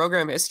Oregon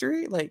program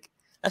history. Like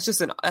that's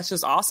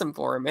just awesome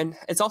for him. And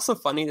it's also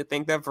funny to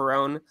think that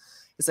Verone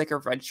is like a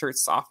redshirt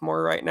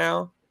sophomore right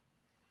now.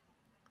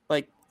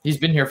 Like he's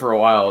been here for a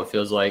while. It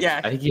feels like. Yeah,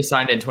 I think he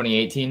signed in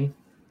 2018.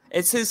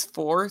 It's his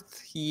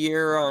 4th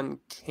year on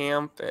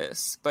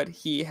campus, but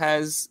he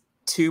has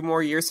 2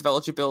 more years of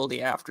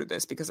eligibility after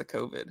this because of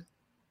COVID.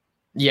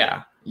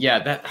 Yeah.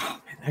 That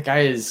guy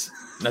is.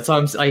 That's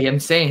all I'm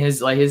saying.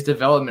 His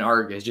development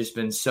arc has just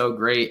been so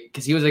great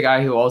because he was a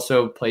guy who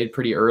also played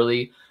pretty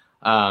early.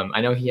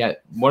 I know he had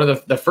one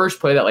of the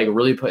first play that like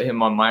really put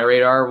him on my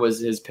radar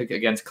was his pick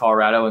against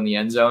Colorado in the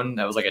end zone.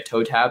 That was like a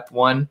toe tap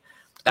one.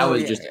 That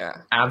was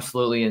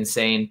absolutely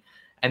insane.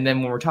 And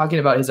then when we're talking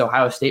about his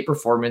Ohio State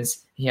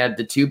performance, he had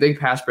the 2 big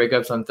pass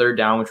breakups on 3rd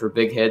down, which were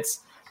big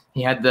hits.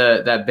 He had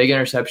that big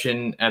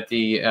interception at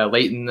the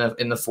late in the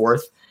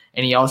 4th.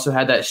 And he also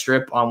had that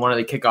strip on one of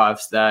the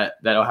kickoffs that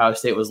Ohio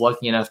State was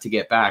lucky enough to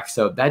get back.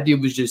 So that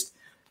dude was just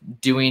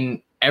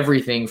doing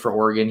everything for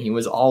Oregon. He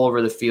was all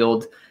over the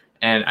field.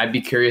 And I'd be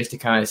curious to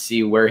kind of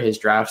see where his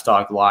draft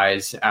stock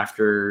lies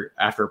after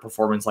a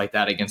performance like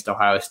that against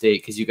Ohio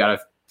State, because you got to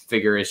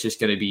figure it's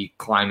just going to be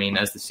climbing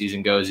as the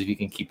season goes if he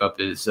can keep up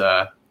his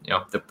the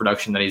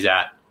production that he's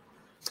at.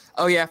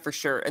 Oh, yeah, for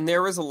sure. And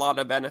there was a lot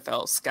of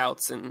NFL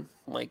scouts, and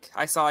like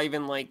I saw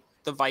even like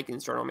the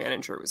Vikings general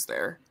manager was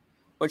there.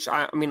 Which,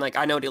 I mean, like,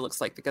 I know what he looks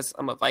like because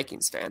I'm a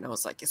Vikings fan. I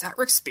was like, is that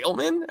Rick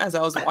Spielman? As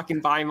I was walking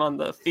by him on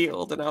the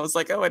field. And I was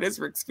like, oh, it is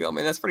Rick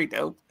Spielman. That's pretty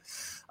dope.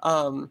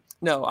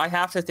 No, I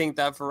have to think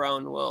that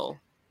Verone will.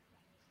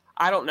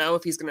 I don't know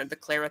if he's going to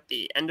declare at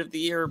the end of the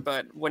year,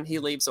 but when he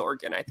leaves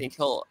Oregon, I think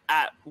he'll,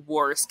 at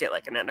worst, get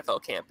like an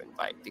NFL camp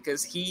invite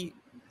because he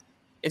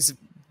is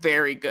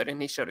very good and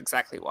he showed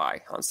exactly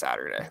why on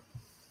Saturday.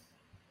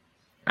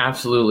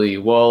 Absolutely.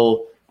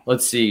 Well,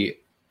 let's see.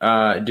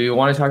 Do you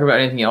want to talk about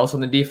anything else on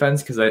the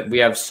defense? Because we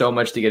have so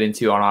much to get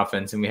into on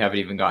offense, and we haven't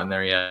even gotten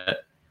there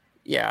yet.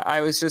 Yeah,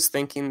 I was just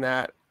thinking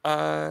that.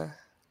 I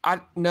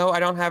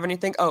don't have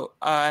anything.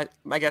 I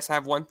guess I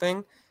have one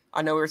thing.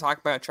 I know we were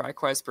talking about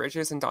Trikweze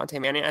Bridges and Dante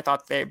Manning. I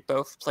thought they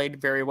both played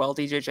very well.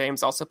 DJ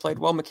James also played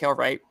well. Mikael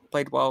Wright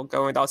played well,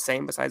 going without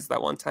saying, besides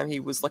that one time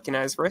he was looking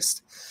at his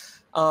wrist.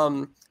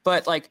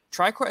 But like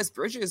Trikweze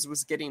Bridges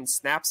was getting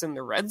snaps in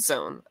the red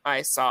zone,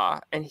 I saw,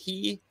 and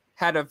he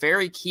had a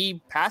very key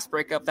pass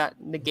breakup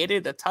that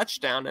negated a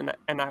touchdown.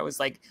 And I was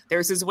like,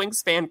 there's his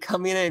wingspan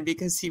coming in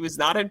because he was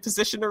not in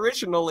position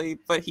originally,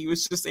 but he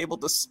was just able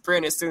to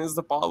sprint as soon as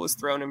the ball was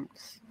thrown and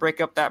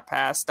break up that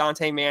pass.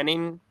 Dante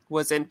Manning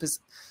was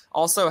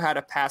also had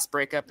a pass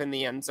breakup in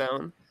the end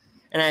zone.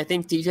 And I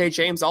think DJ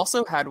James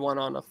also had one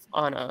on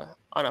a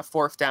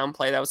 4th down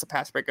play that was a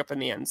pass breakup in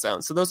the end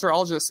zone. So those are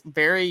all just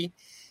very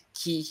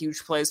key,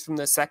 huge plays from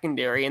the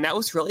secondary. And that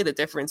was really the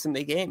difference in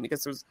the game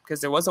because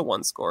there was a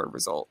 1-score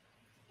result.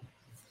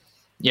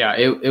 Yeah,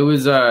 it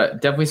was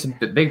definitely some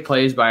big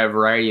plays by a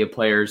variety of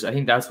players. I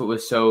think that's what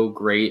was so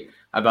great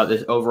about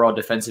this overall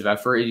defensive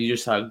effort. You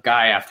just saw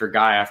guy after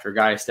guy after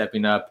guy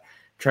stepping up.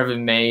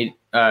 Trevin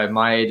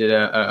Maye did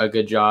a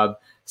good job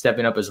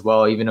stepping up as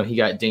well, even though he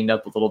got dinged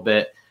up a little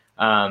bit.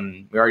 We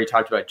already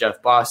talked about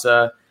Jeff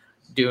Bossa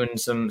doing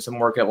some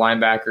work at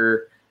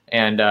linebacker,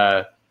 and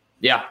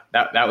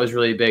that was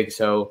really big.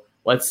 So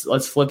let's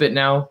flip it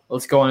now.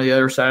 Let's go on the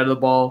other side of the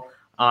ball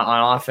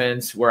on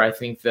offense, where I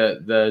think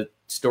the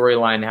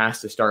storyline has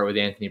to start with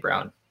Anthony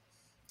Brown.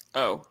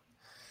 Oh,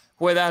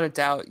 without a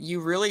doubt. You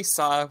really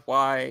saw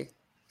why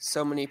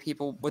so many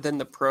people within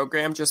the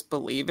program just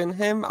believe in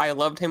him. I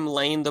loved him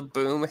laying the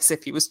boom as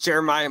if he was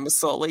Jeremiah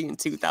Masoli in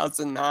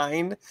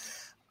 2009.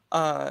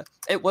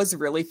 It was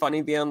really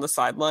funny being on the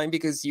sideline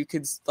because you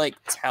could like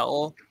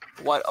tell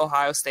what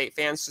Ohio State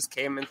fans just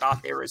came and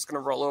thought they were just going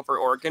to roll over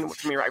Oregon,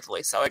 which, I mean,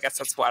 rightfully so. I guess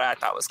that's what I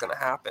thought was going to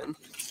happen.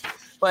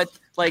 But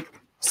like,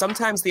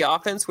 sometimes the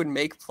offense would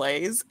make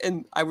plays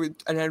and I'd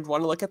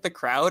want to look at the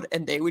crowd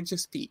and they would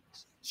just be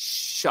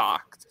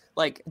shocked.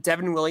 Like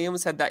Devin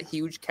Williams had that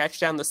huge catch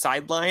down the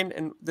sideline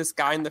and this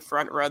guy in the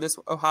front row, this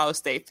Ohio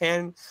State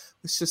fan,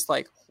 was just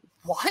like,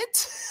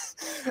 what?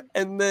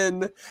 And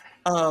then,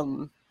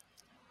 oh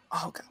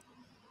God,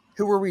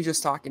 who were we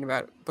just talking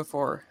about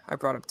before I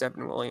brought up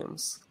Devin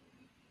Williams?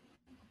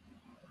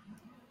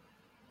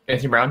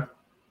 Anthony Brown?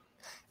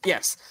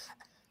 Yes.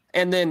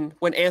 And then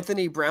when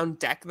Anthony Brown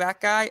decked that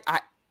guy,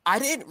 I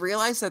didn't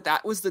realize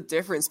that was the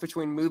difference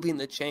between moving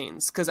the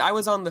chains, because I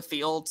was on the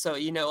field. So,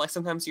 like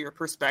sometimes your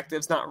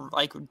perspective's not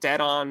like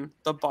dead on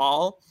the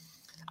ball.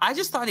 I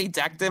just thought he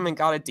decked him and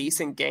got a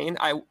decent gain.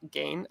 I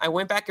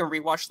went back and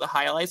rewatched the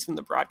highlights from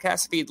the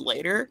broadcast feed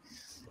later.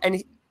 And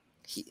he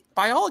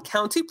by all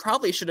accounts, he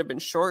probably should have been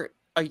short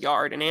a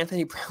yard. And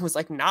Anthony Brown was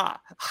like, nah,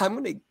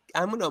 I'm going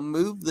to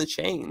move the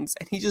chains.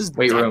 And he just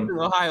decked an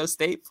Ohio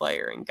State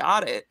player and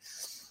got it.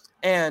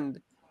 And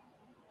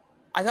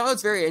I thought it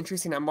was very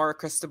interesting that Mark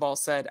Cristobal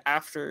said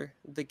after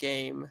the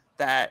game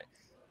that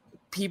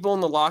people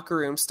in the locker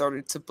room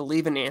started to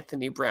believe in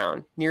Anthony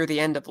Brown near the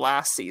end of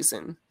last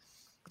season,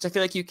 which I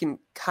feel like you can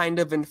kind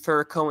of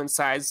infer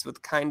coincides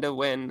with kind of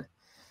when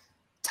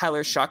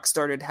Tyler Shuck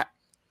started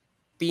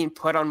being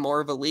put on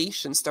more of a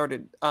leash and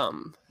started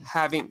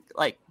having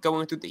like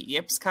going through the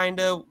yips kind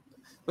of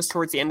was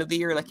towards the end of the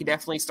year. Like he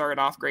definitely started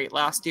off great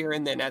last year,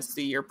 and then as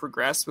the year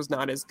progressed was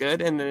not as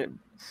good. And then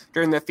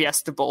during the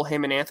Fiesta Bowl,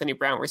 him and Anthony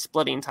Brown were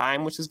splitting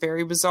time, which is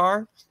very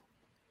bizarre.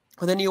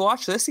 But then you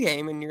watch this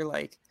game and you're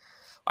like,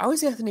 why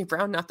was Anthony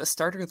Brown not the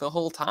starter the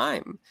whole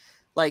time?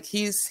 Like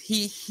he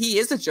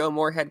is a Joe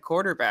Moorhead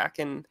quarterback,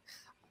 and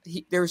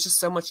there was just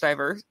so much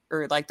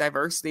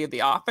diversity of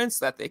the offense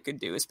that they could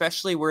do,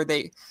 especially where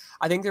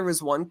I think there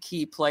was one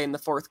key play in the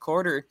fourth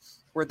quarter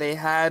where they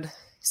had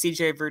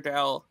CJ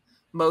Verdell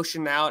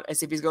motion out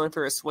as if he's going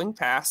for a swing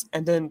pass,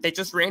 and then they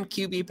just ran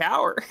QB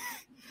power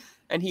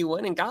and he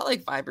went and got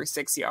like 5 or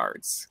 6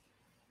 yards.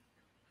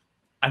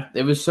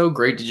 It was so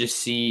great to just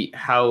see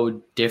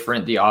how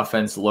different the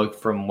offense looked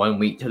from one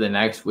week to the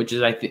next, which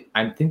is I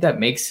think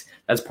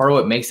that's part of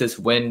what makes this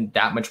win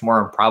that much more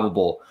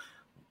improbable.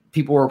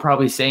 People were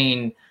probably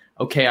saying,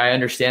 okay, I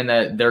understand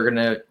that they're going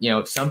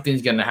to,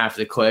 something's going to have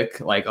to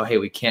click. Like, oh, hey,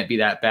 we can't be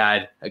that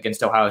bad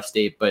against Ohio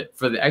State. But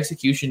for the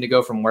execution to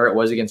go from where it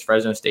was against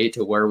Fresno State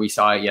to where we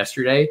saw it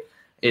yesterday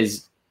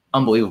is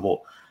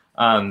unbelievable.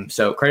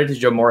 So credit to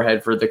Joe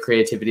Moorhead for the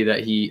creativity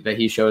that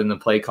he showed in the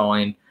play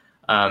calling.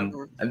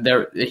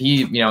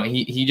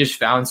 He just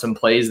found some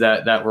plays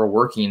that were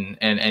working,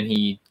 and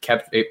he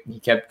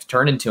kept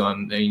turning to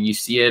them. I mean, you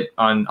see it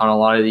on a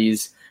lot of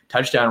these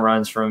touchdown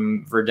runs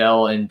from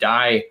Verdell and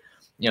Dye,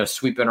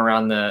 sweeping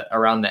around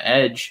the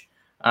edge.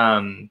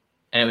 And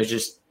it was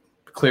just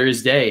clear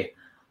as day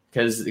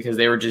because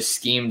they were just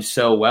schemed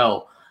so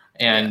well.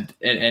 And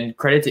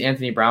credit to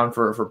Anthony Brown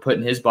for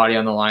putting his body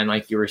on the line,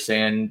 like you were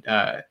saying,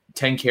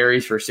 10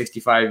 carries for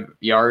 65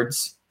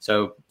 yards.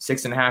 So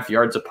 6.5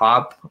 yards a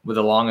pop with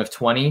a long of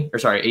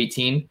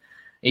 18.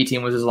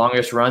 18 was his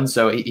longest run.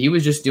 So he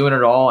was just doing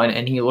it all.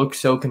 And he looked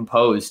so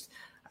composed.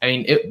 I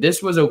mean,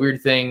 this was a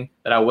weird thing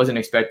that I wasn't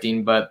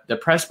expecting, but the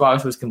press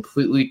box was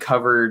completely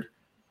covered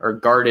or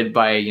guarded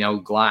by,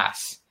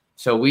 glass.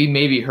 So we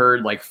maybe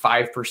heard like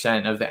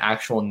 5% of the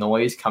actual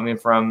noise coming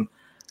from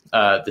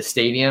the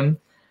stadium.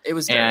 It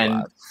was very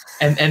loud.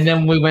 And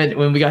then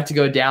when we got to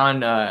go down,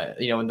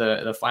 in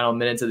the final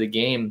minutes of the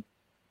game,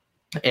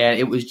 and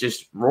it was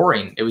just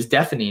roaring. It was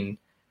deafening.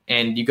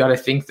 And you got to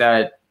think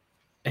that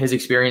his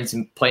experience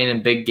in playing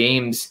in big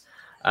games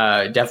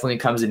definitely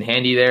comes in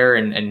handy there.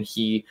 And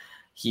he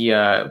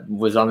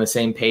was on the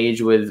same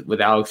page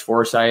with Alex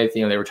Forsyth.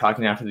 They were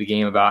talking after the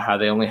game about how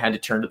they only had to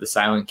turn to the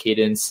silent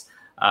cadence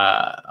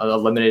a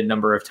limited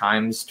number of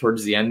times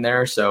towards the end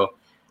there. So,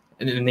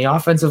 and then the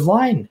offensive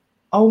line,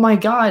 oh my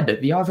God,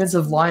 the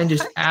offensive line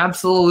just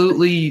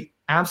absolutely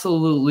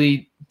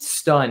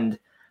stunned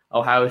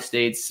Ohio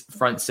State's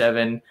front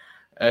seven,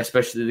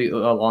 especially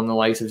along the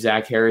likes of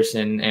Zach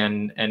Harrison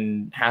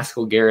and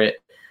Haskell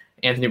Garrett.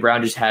 Anthony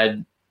Brown just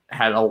had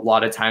a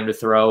lot of time to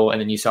throw, and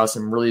then you saw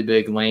some really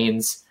big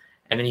lanes,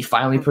 and then he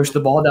finally pushed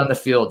the ball down the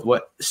field.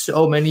 What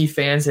so many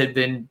fans had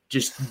been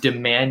just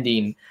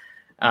demanding,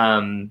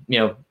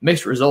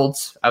 mixed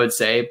results, I would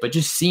say, but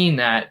just seeing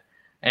that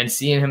and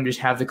seeing him just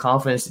have the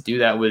confidence to do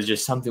that was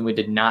just something we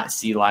did not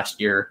see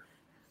last year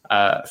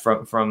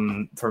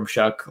from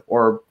Shuck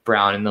or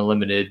Brown in the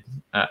limited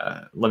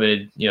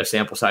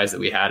sample size that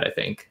we had, I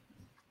think.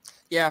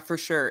 Yeah, for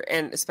sure.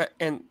 And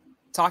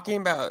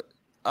talking about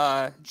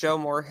Joe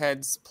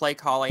Moorhead's play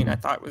calling, I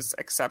thought was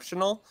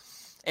exceptional.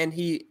 And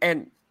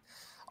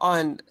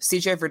on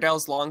CJ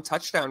Verdell's long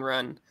touchdown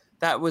run,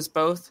 that was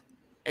both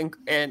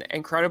an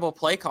incredible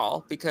play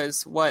call,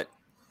 because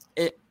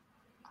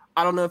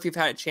I don't know if you've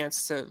had a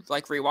chance to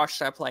like rewatch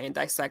that play and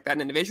dissect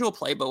that individual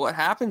play, but what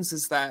happens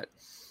is that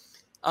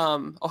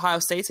Ohio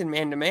State's in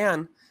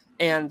man-to-man,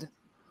 and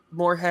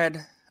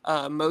Moorhead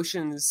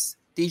motions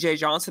DJ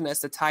Johnson as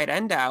the tight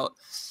end out,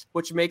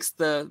 which makes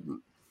the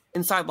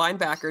inside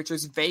linebacker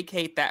just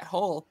vacate that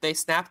hole. They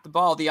snap the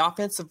ball. The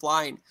offensive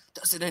line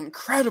does an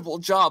incredible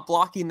job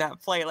blocking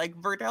that play. Like,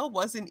 Verdell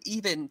wasn't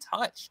even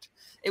touched.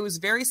 It was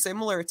very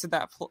similar to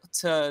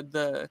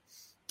the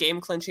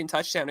game-clinching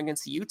touchdown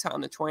against Utah in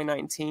the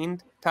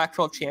 2019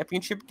 Pac-12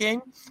 championship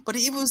game, but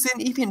it was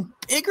an even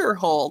bigger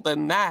hole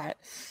than that.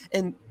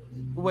 And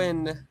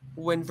when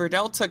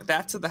Verdell took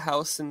that to the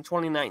house in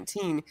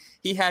 2019,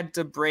 he had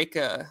to break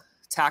a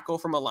tackle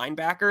from a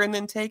linebacker and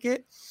then take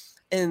it.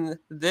 In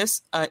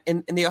this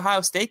in the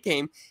Ohio State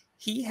game,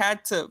 he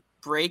had to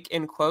break,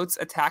 in quotes,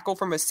 a tackle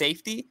from a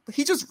safety, but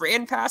he just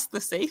ran past the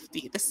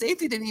safety. The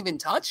safety didn't even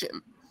touch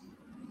him.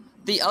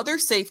 The other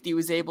safety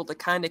was able to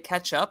kind of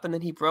catch up, and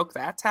then he broke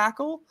that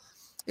tackle.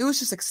 It was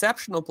just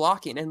exceptional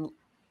blocking. And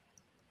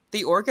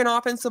the Oregon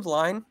offensive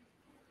line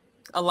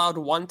allowed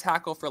 1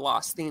 tackle for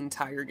loss the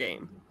entire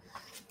game.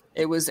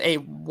 It was a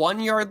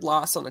 1-yard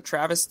loss on a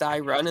Travis Dye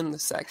run in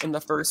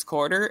the first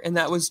quarter, and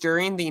that was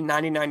during the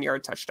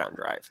 99-yard touchdown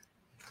drive.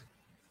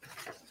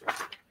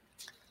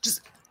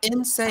 Just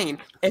insane.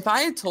 If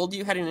I had told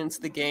you heading into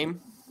the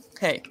game,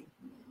 hey,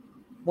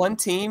 one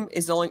team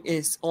is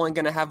only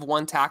going to have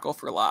 1 tackle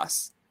for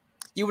loss,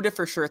 you would have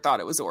for sure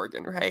thought it was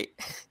Oregon, right?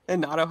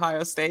 And not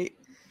Ohio State.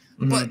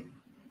 Mm-hmm. But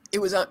it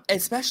was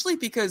especially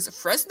because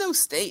Fresno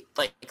State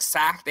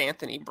sacked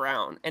Anthony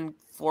Brown and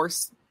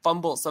forced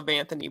fumbles of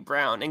Anthony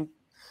Brown, and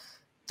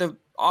the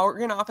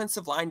Oregon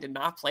offensive line did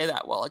not play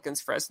that well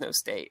against Fresno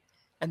State,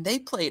 and they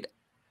played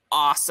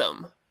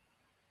awesome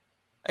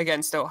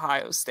against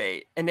Ohio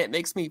State, and it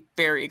makes me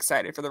very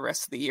excited for the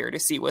rest of the year to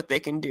see what they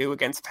can do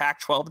against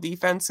Pac-12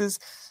 defenses.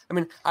 I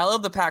mean, I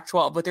love the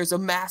Pac-12, but there's a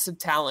massive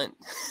talent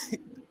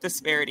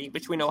disparity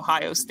between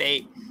Ohio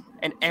State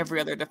and every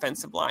other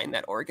defensive line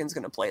that Oregon's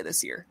going to play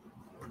this year.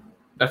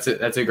 That's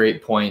a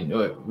great point.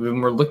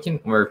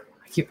 When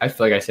I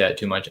feel like I say that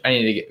too much. I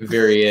need to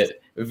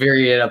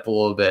vary it up a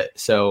little bit.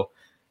 So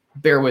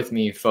bear with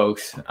me,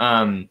 folks.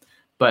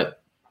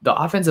 But the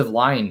offensive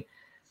line,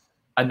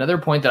 another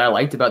point that I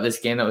liked about this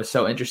game that was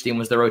so interesting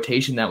was the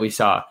rotation that we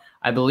saw.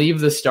 I believe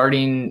the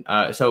starting,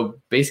 so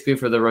basically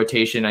for the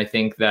rotation, I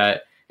think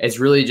that it's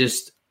really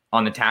just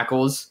on the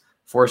tackles.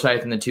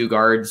 Forsyth and the 2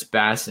 guards,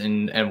 Bass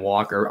and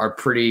Walker, are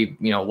pretty,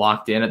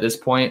 locked in at this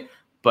point.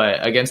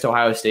 But against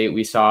Ohio State,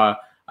 we saw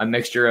a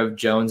mixture of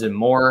Jones and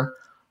Moore,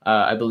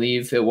 I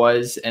believe it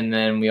was. And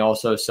then we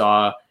also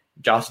saw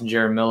Justin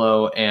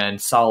Jaramillo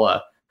and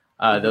Sala.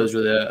 Those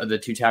were the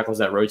 2 tackles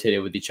that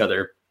rotated with each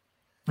other.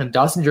 And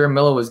Dawson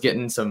Jaramillo was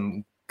getting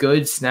some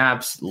good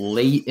snaps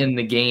late in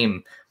the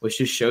game, which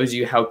just shows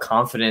you how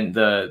confident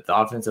the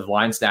offensive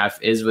line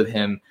staff is with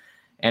him.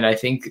 And I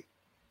think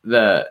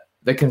the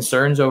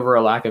concerns over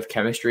a lack of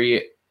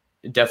chemistry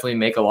definitely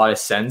make a lot of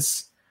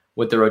sense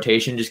with the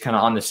rotation just kind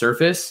of on the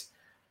surface.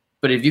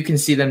 But if you can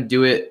see them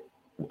do it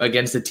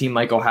against a team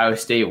like Ohio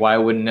State, why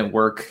wouldn't it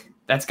work?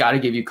 That's got to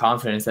give you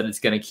confidence that it's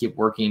going to keep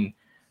working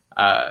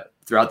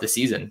throughout the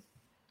season.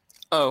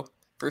 Oh,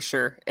 for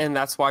sure. And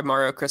that's why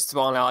Mario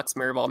Cristobal and Alex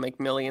Mirabal make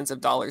millions of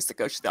dollars to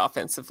coach the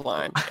offensive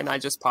line. And I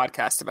just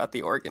podcast about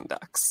the Oregon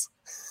Ducks.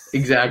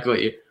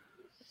 Exactly.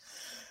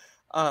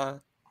 I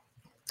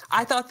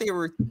thought they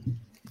were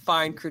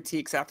fine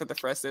critiques after the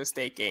Fresno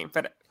State game.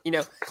 But,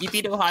 you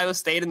beat Ohio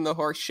State in the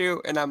horseshoe.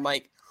 And I'm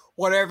like,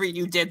 whatever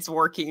you did's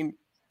working.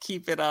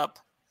 Keep it up.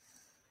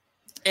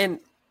 And,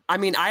 I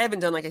mean, I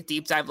haven't done a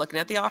deep dive looking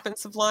at the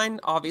offensive line.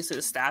 Obviously,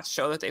 the stats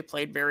show that they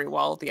played very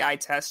well. The eye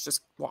test,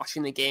 just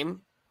watching the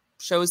game,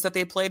 shows that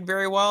they played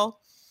very well.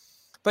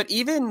 But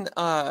even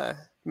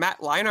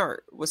Matt Leinart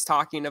was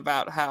talking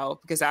about how,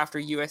 because after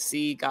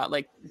USC got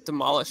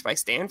demolished by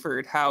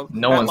Stanford, how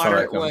no Matt one saw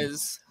Leinart that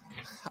was,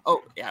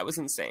 it was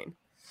insane.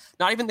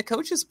 Not even the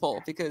coaches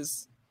poll,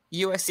 because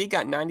USC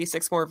got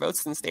 96 more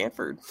votes than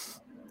Stanford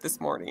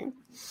this morning.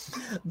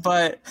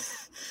 But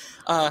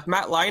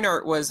Matt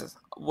Leinart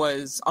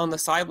was on the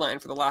sideline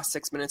for the last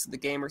 6 minutes of the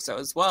game or so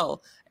as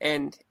well.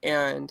 And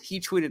he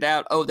tweeted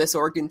out, this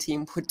Oregon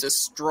team would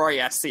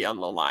destroy SC on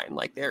the line.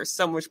 They're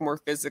so much more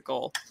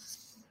physical.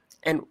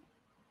 And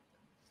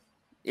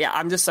yeah,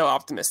 I'm just so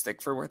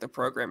optimistic for where the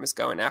program is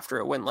going after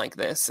a win like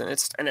this. And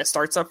it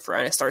starts up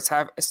front. It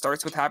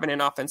starts with having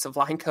an offensive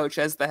line coach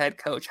as the head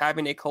coach,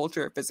 having a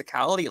culture of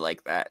physicality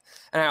like that.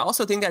 And I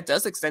also think that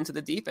does extend to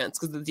the defense,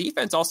 because the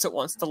defense also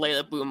wants to lay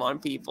the boom on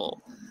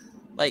people.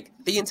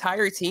 The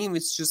entire team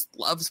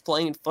loves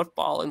playing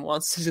football and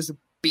wants to just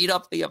beat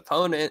up the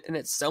opponent, and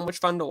it's so much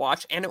fun to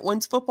watch, and it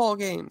wins football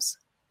games.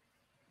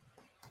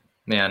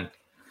 Man,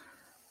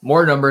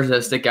 more numbers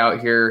that stick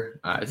out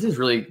here. This is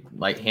really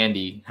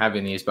handy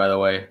having these, by the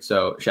way.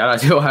 So shout out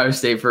to Ohio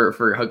State for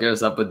hooking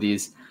us up with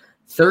these.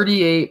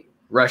 38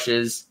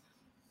 rushes,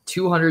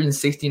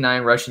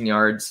 269 rushing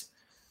yards,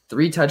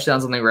 3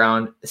 touchdowns on the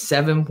ground,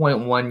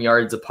 7.1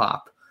 yards a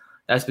pop.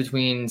 That's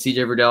between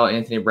CJ Verdell,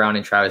 Anthony Brown,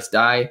 and Travis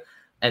Dye.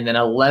 And then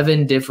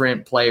 11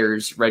 different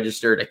players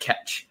registered a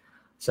catch.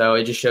 So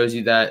it just shows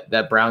you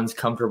that Brown's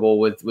comfortable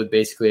with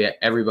basically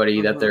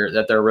everybody that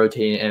they're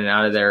rotating in and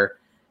out of there.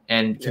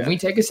 And can we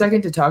take a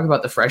second to talk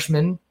about the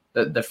freshmen,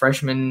 the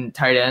freshman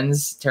tight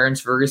ends?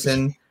 Terrence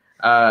Ferguson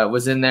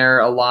was in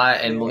there a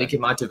lot, and Malika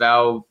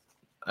Matavao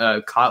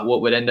caught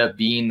what would end up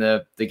being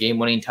the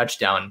game-winning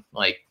touchdown.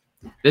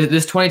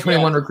 This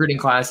 2021 recruiting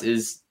class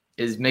is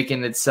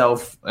making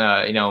itself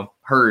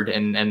heard,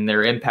 and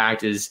their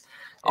impact is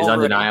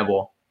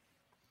undeniable.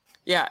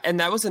 Yeah, and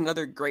that was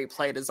another great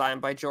play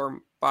designed by Joe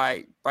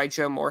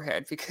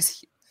Moorhead,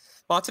 because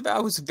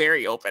Matavao was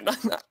very open on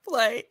that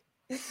play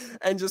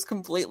and just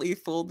completely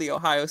fooled the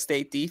Ohio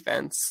State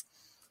defense.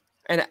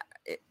 And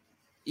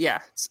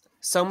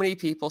So many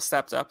people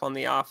stepped up on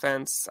the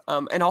offense.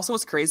 And also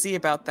what's crazy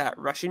about that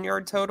rushing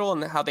yard total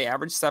and how they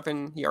average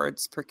 7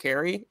 yards per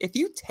carry. If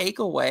you take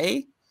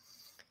away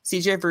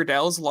CJ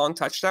Verdell's long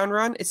touchdown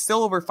run, it's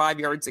still over 5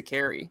 yards a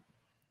carry.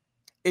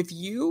 If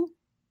you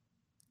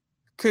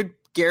could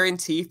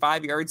guarantee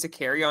 5 yards a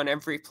carry on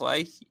every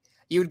play,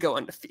 you would go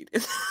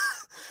undefeated.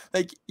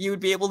 Like, you would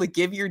be able to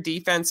give your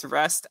defense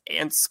rest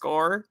and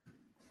score.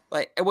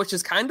 Like, which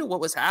is kind of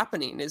what was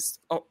happening is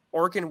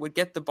Oregon would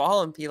get the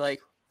ball and be like,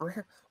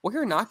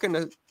 we're not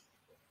going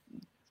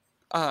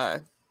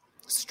to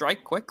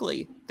strike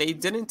quickly. They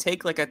didn't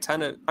take like a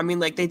ton of, I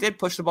mean, like they did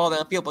push the ball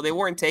downfield, but they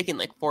weren't taking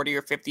like 40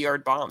 or 50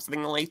 yard bombs. I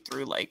think they only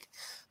threw like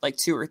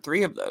 2 or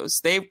 3 of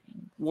those. They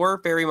were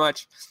very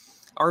much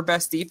our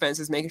best defense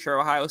is making sure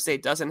Ohio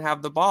State doesn't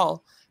have the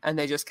ball. And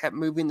they just kept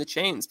moving the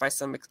chains by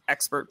some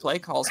expert play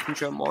calls from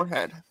Joe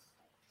Moorhead.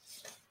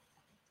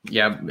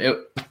 Yeah.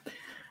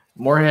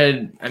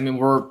 Moorhead, I mean,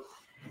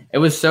 it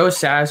was so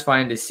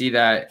satisfying to see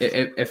that.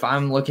 If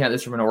I'm looking at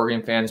this from an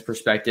Oregon fan's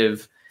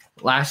perspective,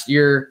 last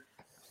year,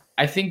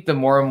 I think the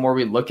more and more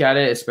we look at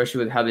it,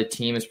 especially with how the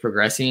team is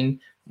progressing,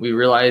 we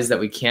realize that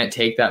we can't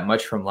take that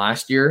much from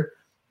last year.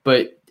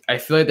 But I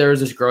feel like there was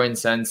this growing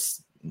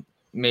sense,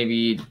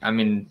 maybe, I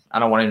mean, I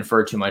don't want to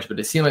infer too much, but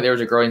it seemed like there was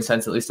a growing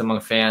sense, at least among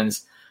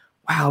fans,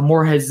 wow,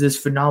 Moorhead's this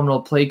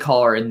phenomenal play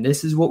caller, and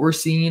this is what we're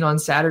seeing on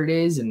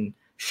Saturdays, and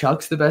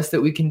Shuck's the best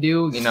that we can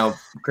do. You know,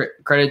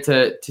 credit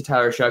to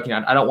Tyler Shuck. You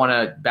know, I don't want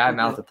to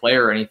badmouth the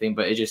player or anything,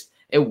 but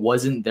it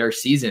wasn't their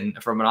season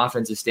from an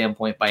offensive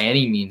standpoint by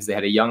any means. They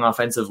had a young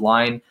offensive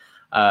line,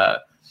 a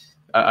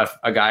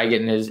guy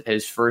getting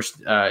his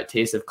first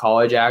taste of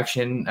college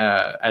action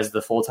as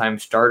the full-time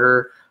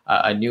starter,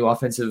 a new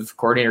offensive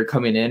coordinator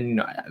coming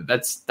in.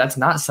 That's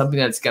not something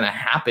that's going to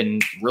happen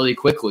really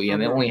quickly. And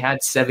they only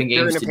had 7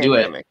 games to do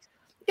it.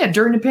 Yeah,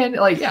 during the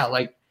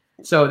pandemic.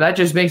 So that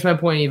just makes my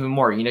point even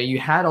more. You know, you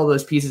had all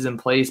those pieces in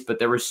place, but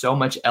there was so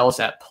much else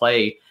at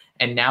play.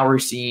 And now we're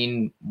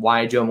seeing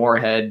why Joe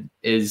Moorhead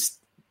is,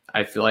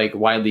 I feel like,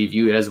 widely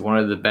viewed as one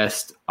of the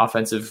best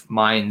offensive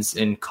minds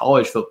in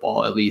college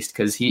football, at least,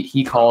 because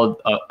he called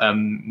an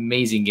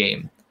amazing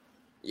game.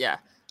 Yeah.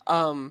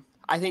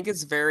 I think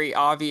it's very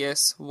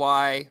obvious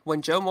why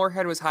when Joe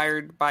Moorhead was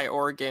hired by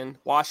Oregon,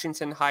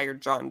 Washington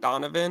hired John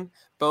Donovan.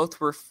 Both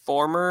were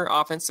former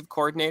offensive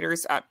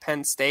coordinators at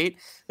Penn State,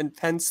 and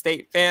Penn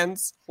State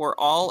fans were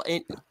all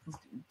in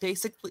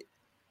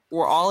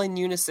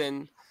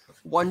unison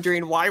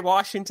wondering why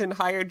Washington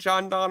hired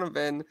John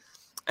Donovan,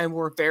 and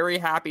were very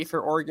happy for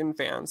Oregon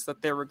fans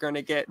that they were going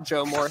to get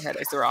Joe Moorhead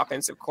as their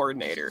offensive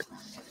coordinator.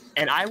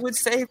 And I would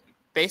say,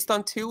 based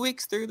on 2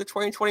 weeks through the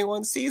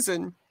 2021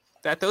 season,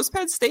 that those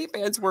Penn State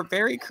fans were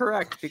very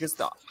correct, because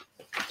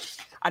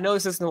I know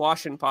this isn't the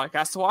Washington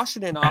podcast. The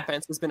Washington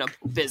offense has been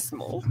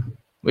abysmal.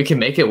 We can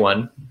make it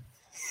one.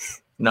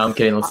 No, I'm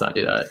kidding. Let's not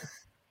do that.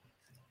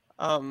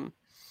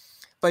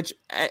 But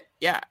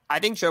yeah, I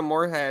think Joe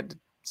Moorhead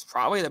is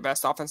probably the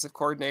best offensive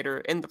coordinator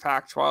in the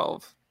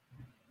Pac-12.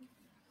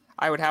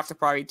 I would have to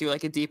probably do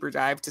like a deeper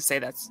dive to say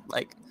that's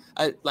like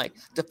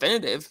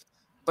definitive.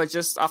 But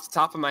just off the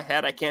top of my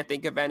head, I can't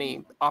think of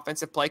any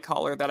offensive play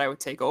caller that I would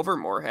take over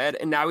Moorhead.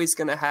 And now he's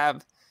going to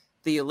have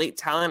the elite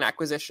talent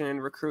acquisition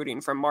and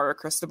recruiting from Mario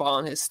Cristobal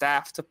and his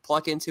staff to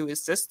plug into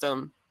his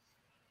system.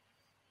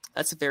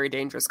 That's a very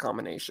dangerous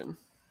combination.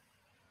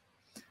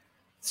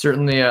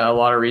 Certainly a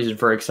lot of reason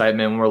for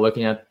excitement when we're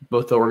looking at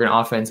both the Oregon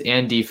offense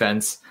and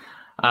defense.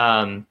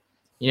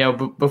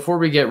 Before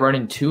we get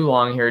running too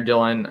long here,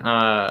 Dylan,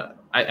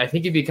 I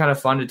think it'd be kind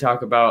of fun to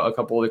talk about a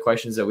couple of the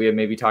questions that we have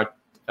maybe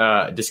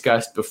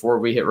discussed before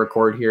we hit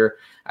record here,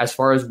 as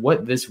far as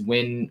what this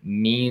win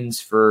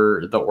means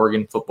for the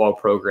Oregon football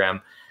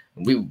program.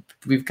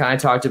 We've kind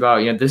of talked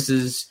about, this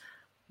is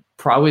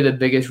probably the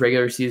biggest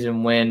regular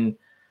season win.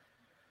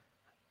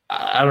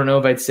 I don't know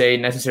if I'd say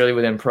necessarily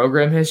within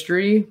program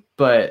history,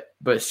 but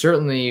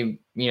certainly,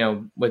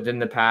 within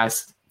the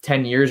past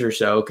 10 years or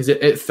so, because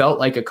it felt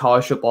like a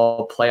college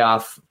football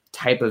playoff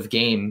type of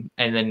game.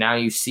 And then now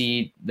you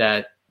see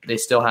that they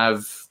still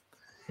have,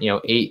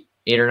 8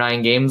 or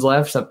 9 games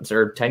left,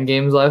 or 10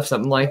 games left,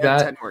 something like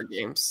that. 10 more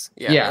games.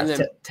 Yeah. And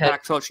then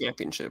Pac-12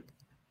 championship.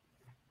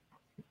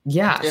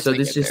 Yeah. So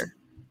it's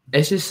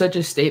just such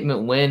a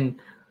statement win.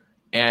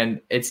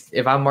 And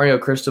if I'm Mario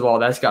Cristobal,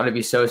 that's got to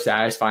be so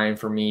satisfying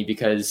for me,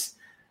 because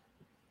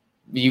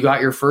you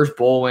got your first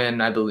bowl win,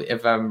 I believe,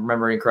 if I'm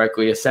remembering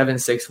correctly, a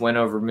 7-6 win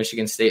over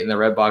Michigan State in the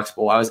Red Box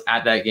Bowl. I was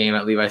at that game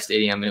at Levi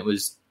Stadium, and it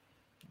was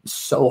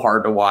so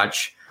hard to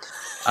watch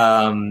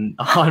on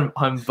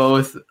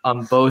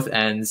both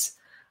ends,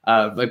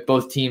 like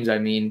both teams, I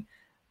mean.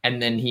 And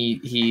then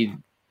he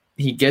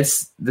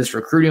gets this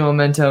recruiting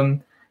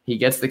momentum. He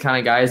gets the kind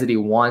of guys that he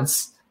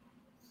wants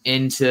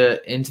into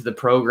the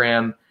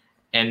program.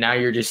 And now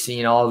you're just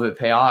seeing all of it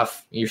pay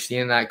off. You're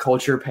seeing that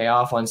culture pay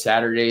off on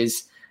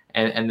Saturdays,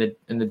 and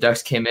the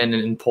Ducks came in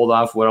and pulled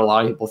off what a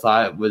lot of people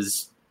thought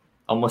was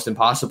almost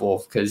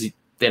impossible, because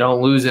they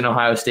don't lose in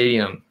Ohio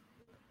Stadium.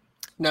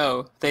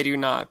 No, they do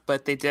not,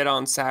 but they did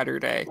on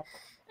Saturday.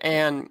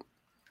 And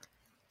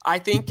I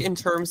think in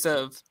terms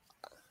of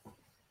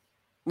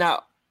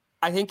now,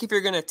 I think if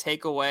you're going to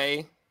take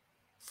away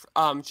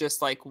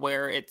just like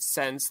where it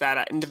sends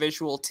that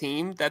individual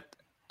team, that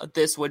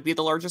this would be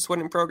the largest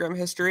win in program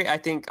history. I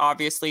think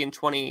obviously in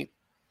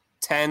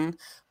 2010,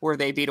 where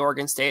they beat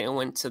Oregon State and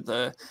went to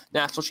the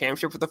national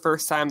championship for the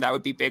first time, that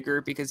would be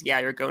bigger because, yeah,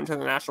 you're going to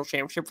the national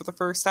championship for the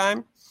first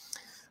time.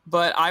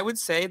 But I would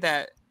say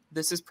that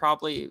this is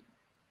probably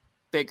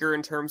bigger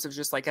in terms of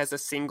just like as a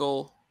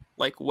single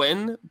like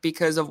win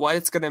because of what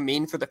it's going to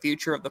mean for the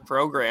future of the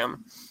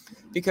program.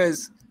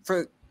 Because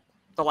for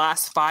the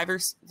last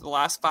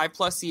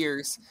 5+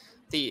 years,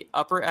 the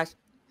upper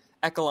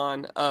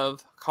echelon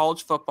of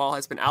college football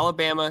has been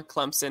Alabama,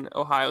 Clemson,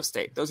 Ohio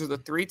State. Those are the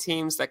three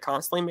teams that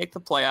constantly make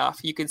the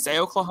playoff. You can say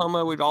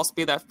Oklahoma would also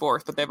be that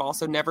fourth, but they've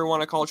also never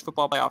won a college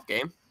football playoff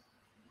game.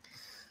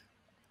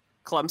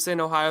 Clemson,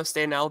 Ohio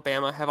State, and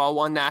Alabama have all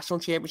won national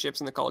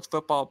championships in the college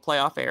football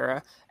playoff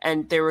era,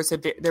 and there was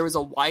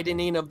a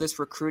widening of this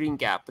recruiting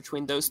gap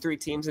between those three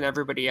teams and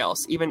everybody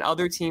else. Even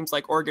other teams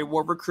like Oregon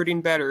were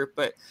recruiting better,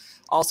 but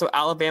also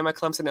Alabama,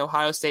 Clemson, and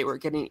Ohio State were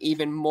getting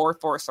even more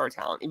 4-star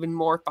talent, even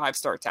more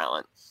 5-star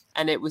talent,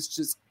 and it was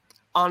just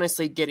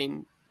honestly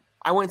getting,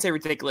 I wouldn't say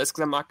ridiculous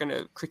because I'm not going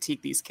to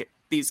critique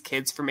these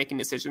kids for making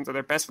decisions that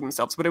are best for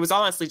themselves, but it was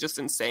honestly just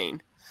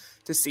insane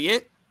to see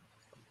it.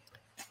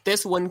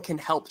 This one can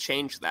help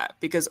change that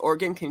because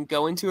Oregon can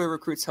go into a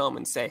recruit's home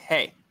and say,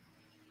 hey,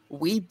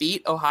 we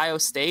beat Ohio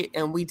State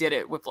and we did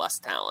it with less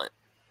talent.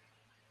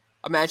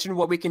 Imagine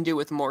what we can do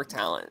with more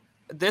talent.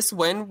 This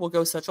win will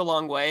go such a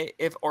long way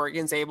if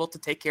Oregon's able to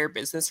take care of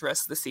business the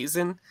rest of the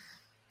season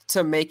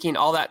to making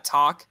all that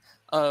talk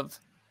of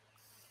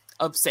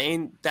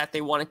saying that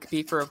they want to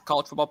compete for a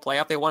college football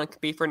playoff, they want to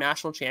compete for a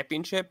national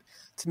championship,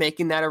 to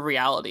making that a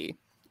reality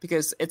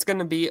because it's going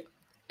to be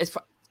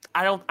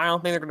I don't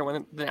think they're going to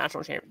win the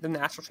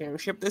national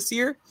championship this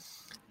year,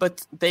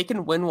 but they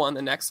can win one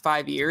the next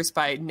 5 years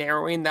by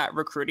narrowing that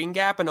recruiting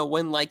gap. And a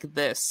win like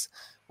this,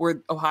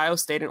 where Ohio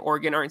State and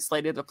Oregon aren't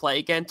slated to play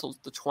again until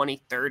the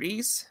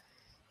 2030s,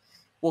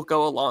 will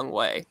go a long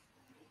way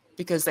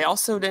because they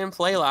also didn't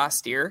play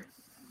last year.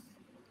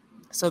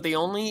 So the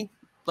only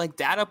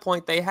data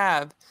point they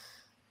have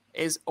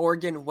is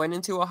Oregon went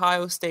into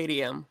Ohio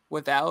Stadium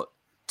without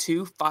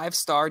 2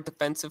 5-star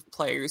defensive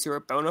players who are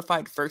bona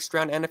fide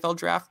first-round NFL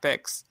draft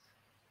picks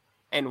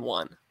and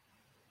won.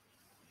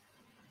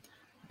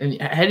 And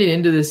heading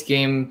into this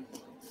game,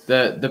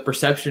 the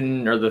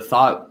perception or the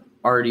thought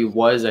already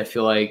was, I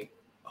feel like,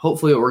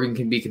 hopefully Oregon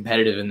can be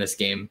competitive in this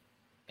game.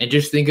 And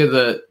just think of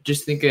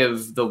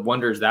the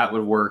wonders that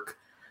would work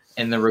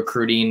in the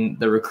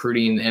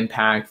recruiting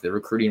impact, the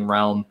recruiting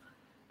realm.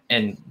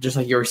 And just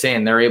like you were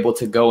saying, they're able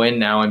to go in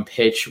now and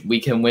pitch, we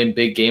can win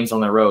big games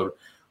on the road.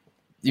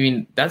 I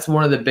mean, that's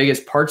one of the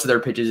biggest parts of their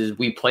pitches is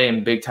we play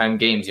in big time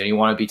games. You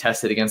want to be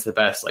tested against the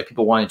best. Like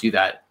people want to do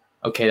that.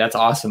 Okay, that's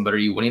awesome. But are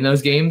you winning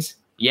those games?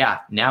 Yeah,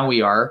 now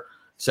we are.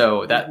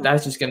 So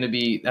that's just going to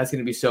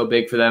be so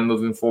big for them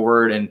moving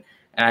forward. And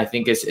I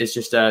think it's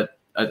just the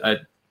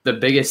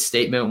biggest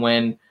statement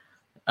win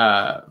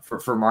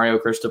for Mario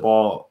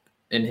Cristobal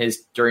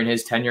during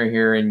his tenure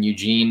here in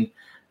Eugene.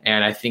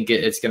 And I think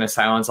it's going to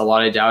silence a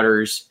lot of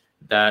doubters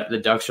that the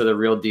Ducks are the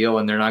real deal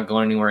and they're not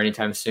going anywhere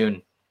anytime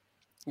soon.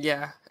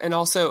 Yeah, and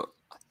also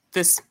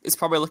this is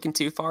probably looking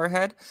too far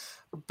ahead,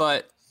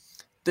 but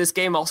this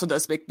game also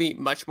does make me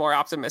much more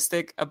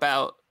optimistic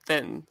about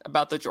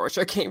the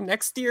Georgia game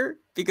next year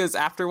because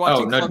after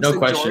watching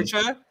Clemson,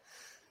 Georgia,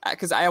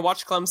 because I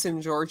watched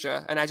Clemson,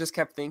 Georgia, and I just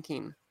kept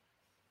thinking,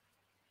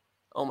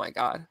 oh my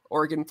God,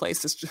 Oregon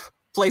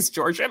plays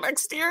Georgia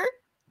next year.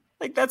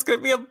 Like that's going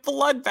to be a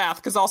bloodbath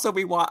because also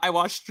I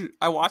watched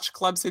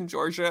Clemson,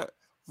 Georgia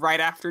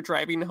right after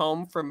driving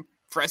home from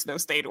Fresno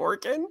State,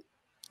 Oregon.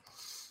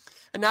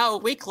 And now a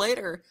week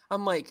later,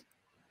 I'm like,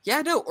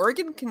 yeah, no,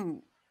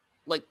 Oregon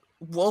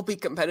will be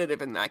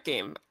competitive in that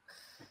game.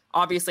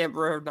 Obviously,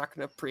 we're not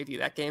going to preview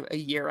that game a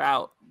year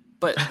out,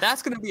 but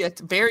that's going to be a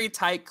very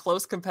tight,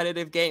 close,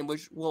 competitive game,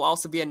 which will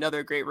also be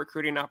another great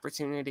recruiting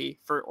opportunity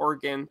for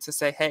Oregon to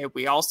say, hey,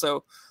 we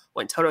also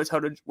went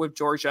toe-to-toe with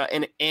Georgia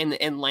in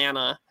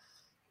Atlanta.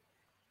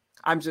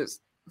 I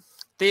just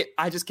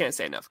can't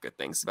say enough good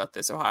things about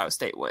this Ohio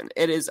State win.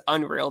 It is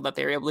unreal that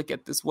they were able to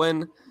get this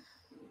win.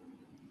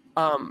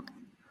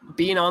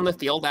 Being on the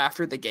field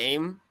after the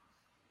game,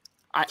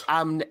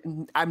 I'm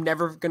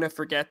never gonna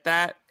forget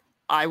that.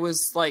 I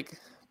was like,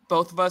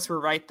 both of us were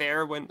right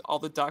there when all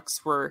the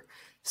Ducks were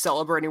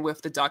celebrating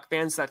with the Duck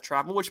fans that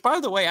traveled. Which, by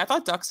the way, I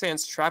thought Ducks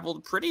fans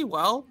traveled pretty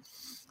well.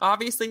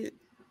 Obviously,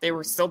 they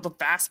were still the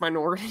vast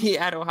minority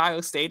at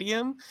Ohio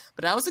Stadium,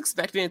 but I was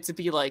expecting it to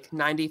be like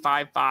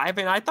 95.5,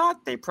 and I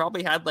thought they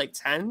probably had like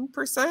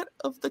 10%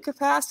 of the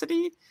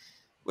capacity,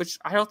 which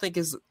I don't think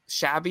is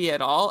shabby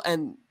at all.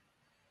 And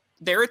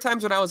there were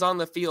times when I was on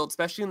the field,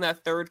 especially in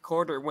that third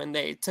quarter when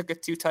they took a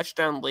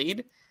 2-touchdown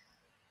lead,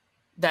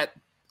 that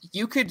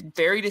you could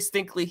very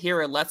distinctly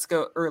hear a "Let's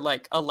go" or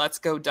like a "Let's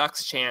go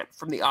Ducks" chant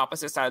from the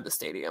opposite side of the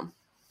stadium.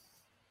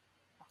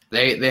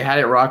 They had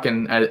it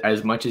rocking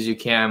as much as you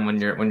can when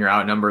you're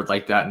outnumbered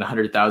like that in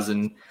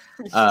 100,000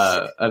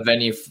 a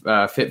venue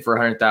fit for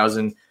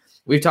 100,000.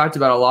 We've talked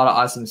about a lot of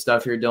awesome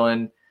stuff here,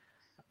 Dylan.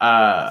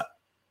 I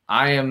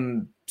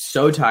am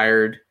so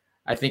tired.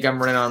 I think I'm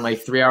running on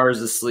like 3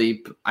 hours of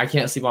sleep. I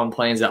can't sleep on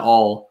planes at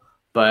all,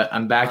 but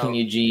I'm back in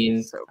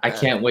Eugene. So I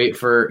can't wait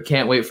for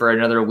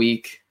another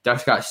week.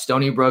 Ducks got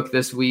Stony Brook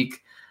this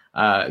week.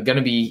 Going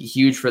to be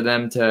huge for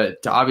them to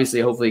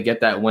obviously hopefully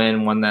get that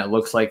win, one that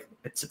looks like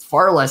it's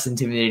far less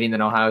intimidating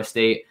than Ohio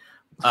State.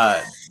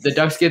 The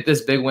Ducks get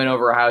this big win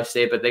over Ohio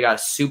State, but they got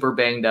super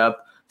banged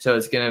up. So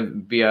it's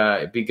going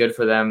to be good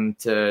for them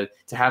to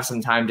have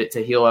some time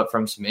to heal up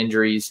from some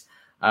injuries.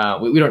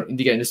 We don't need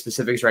to get into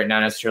specifics right now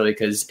necessarily,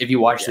 because if you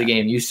watch the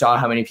game, you saw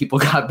how many people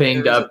got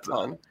banged up.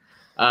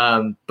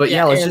 But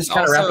let's just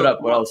kind of wrap it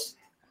up. What else?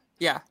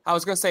 Yeah, I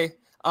was going to say,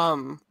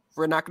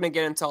 we're not going to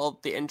get into all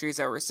the injuries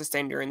that were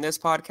sustained during this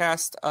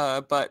podcast,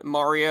 but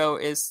Mario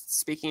is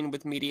speaking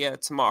with media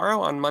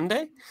tomorrow on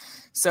Monday.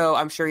 So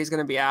I'm sure he's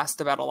going to be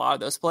asked about a lot of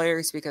those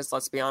players because,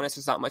 let's be honest,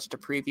 there's not much to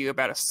preview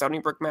about a Stony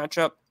Brook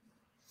matchup.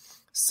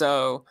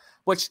 So,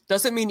 which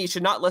doesn't mean you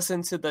should not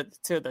listen to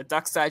the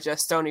Ducks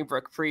Digest Stony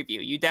Brook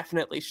preview. You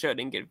definitely should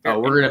and get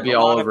we're going to be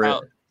all over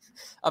it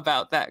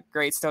about that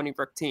great Stony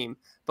Brook team.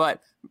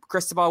 But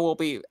Cristobal will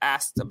be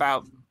asked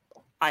about,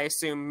 I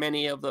assume,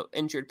 many of the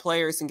injured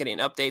players and getting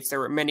updates. There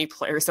were many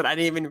players that I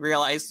didn't even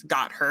realize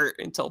got hurt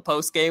until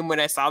post-game when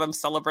I saw them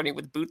celebrating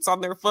with boots on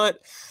their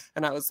foot.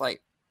 And I was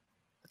like,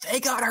 they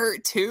got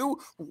hurt too?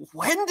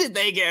 When did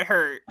they get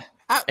hurt?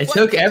 It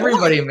took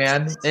everybody,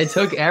 man. It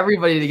took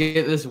everybody to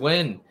get this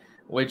win,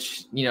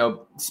 which,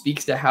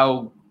 speaks to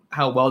how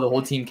well the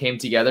whole team came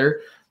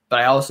together. But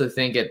I also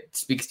think it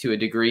speaks to a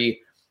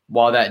degree,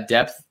 while that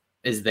depth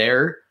is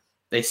there,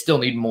 they still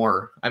need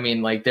more. I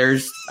mean, I feel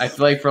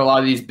like for a lot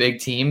of these big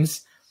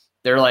teams,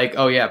 they're like,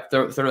 oh yeah,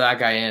 throw that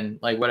guy in,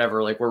 like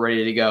whatever, like we're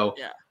ready to go.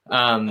 Yeah.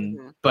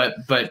 But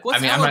what's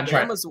I mean, I'm not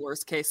trying. Alabama's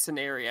worst case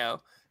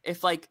scenario?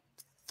 If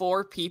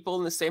 4 people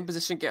in the same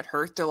position get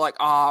hurt, they're like,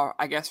 oh,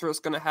 I guess we're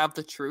just gonna have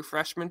the true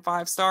freshman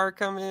 5-star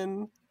come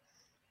in.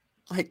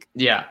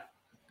 Yeah,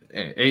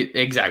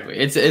 exactly.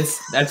 It's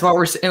that's what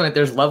we're saying. Like,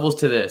 there's levels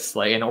to this.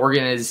 And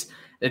Oregon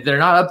they're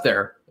not up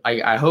there.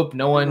 I hope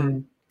no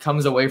one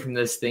comes away from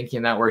this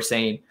thinking that we're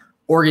saying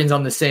Oregon's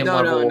on the same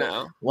level.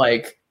 No.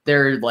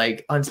 They're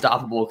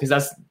unstoppable, because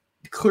that's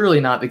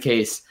clearly not the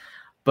case.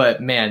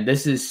 But man,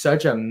 this is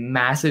such a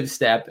massive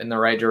step in the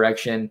right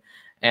direction,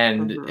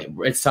 and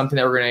it's something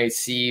that we're going to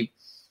see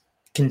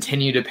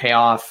continue to pay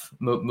off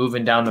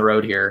moving down the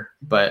road here.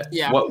 But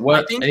yeah,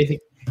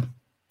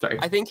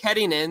 I think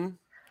heading in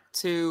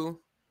to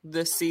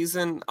this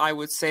season, I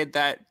would say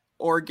that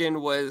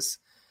Oregon was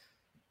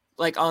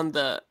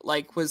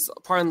was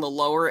part on the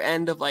lower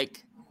end of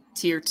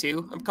tier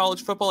 2 of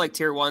college football.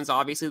 Tier 1's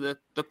obviously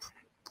the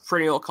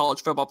perennial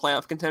college football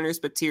playoff contenders,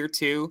 but tier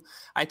 2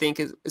 I think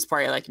is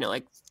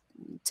probably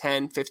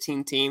 10,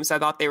 15 teams. I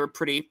thought they were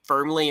pretty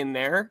firmly in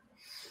there.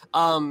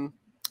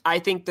 I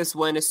think this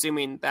win,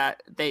 assuming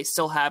that they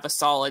still have a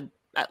solid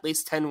at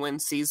least 10-win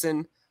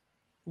season,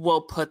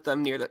 will put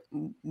them near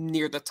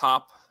the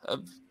top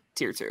of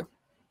tier 2.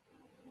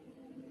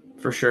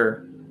 For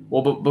sure.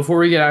 Well, but before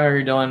we get out of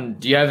here, Dylan,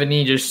 do you have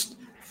any just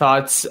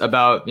thoughts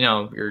about,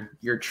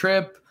 your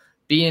trip,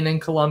 being in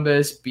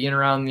Columbus, being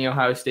around the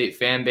Ohio State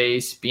fan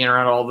base, being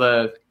around all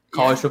the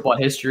college football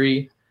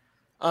history?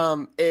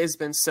 It has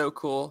been so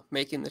cool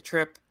making the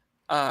trip.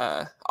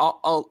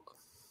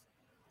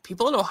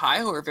 People in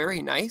Ohio are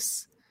very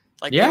nice.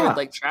 They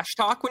would trash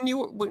talk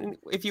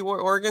if you wore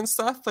Oregon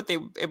stuff, but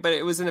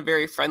it was in a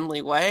very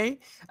friendly way.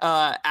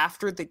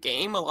 After the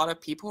game, a lot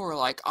of people were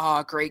like,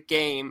 "Oh, great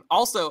game."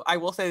 Also, I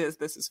will say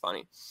this is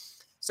funny.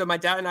 So my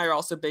dad and I are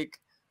also big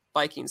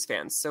Vikings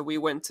fans. So we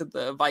went to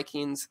the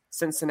Vikings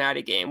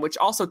Cincinnati game, which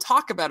also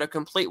talk about a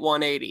complete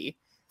 180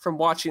 from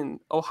watching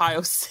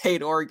Ohio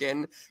State,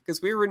 Oregon,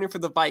 because we were rooting for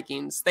the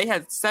Vikings. They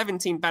had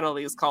 17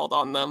 penalties called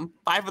on them.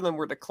 5 of them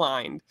were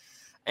declined.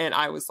 And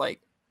I was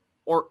like,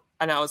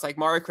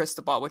 Mario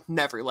Cristobal would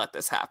never let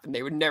this happen.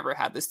 They would never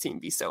have this team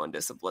be so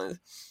undisciplined.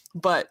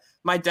 But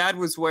my dad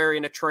was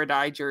wearing a Troy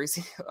Dye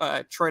jersey,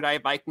 Troy Dye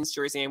Vikings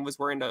jersey, and was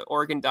wearing an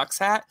Oregon Ducks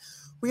hat.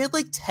 We had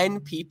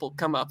 10 people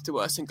come up to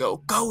us and go,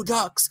 "Go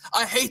Ducks!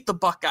 I hate the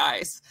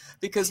Buckeyes,"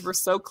 because we're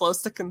so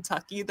close to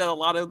Kentucky that a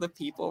lot of the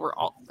people were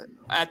all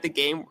at the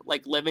game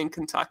live in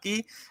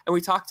Kentucky. And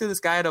we talked to this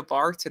guy at a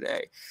bar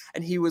today,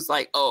 and he was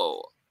like,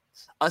 "Oh,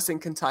 us in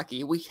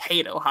Kentucky, we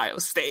hate Ohio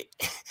State."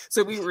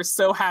 So we were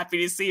so happy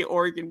to see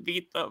Oregon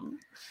beat them.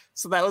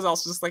 So that was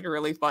also just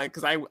really fun,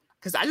 because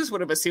I just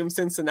would have assumed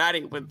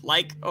Cincinnati would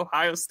like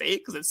Ohio State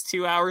because it's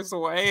 2 hours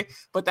away,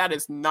 but that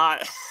is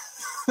not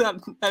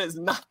that is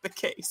not the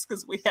case,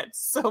 because we had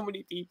so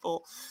many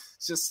people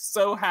just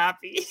so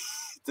happy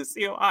to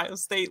see Ohio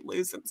State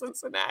lose in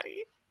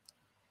Cincinnati.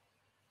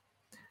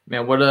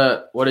 Man, what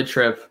a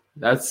trip!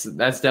 That's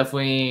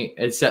definitely,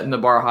 it's setting the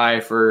bar high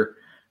for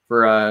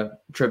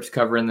trips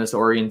covering this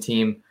Oregon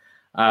team.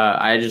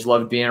 I just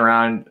loved being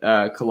around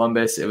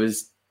Columbus. It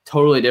was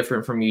totally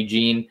different from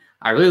Eugene.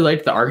 I really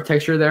liked the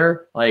architecture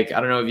there. Like, I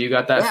don't know if you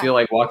got that feel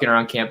like walking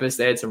around campus.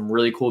 They had some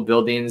really cool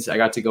buildings. I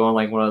got to go in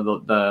like one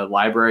of the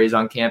libraries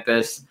on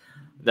campus.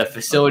 The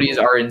facilities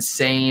are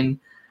insane.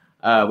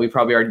 We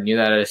probably already knew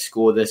that at a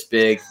school this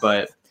big,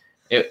 but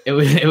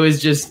it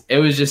was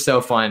just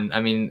so fun. I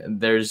mean,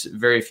 there's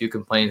very few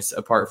complaints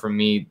apart from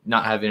me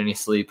not having any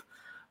sleep.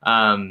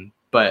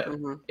 But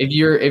if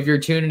you're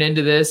tuning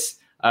into this,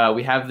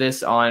 we'll have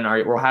this on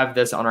our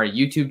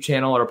YouTube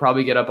channel. It'll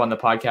probably get up on the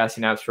podcasting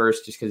apps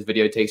first, just because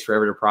video takes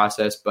forever to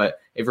process. But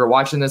if you're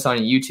watching this on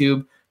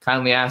YouTube,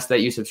 kindly ask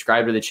that you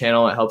subscribe to the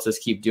channel. It helps us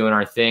keep doing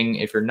our thing.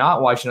 If you're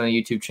not watching on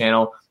the YouTube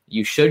channel,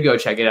 you should go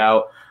check it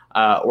out.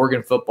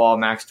 Oregon Football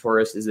Max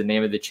Torres is the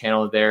name of the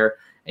channel there,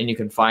 and you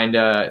can find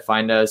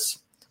us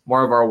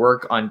more of our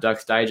work on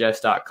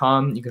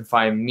ducksdigest.com. You can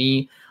find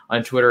me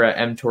on Twitter at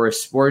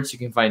mtorresports. You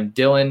can find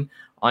Dylan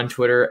on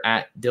Twitter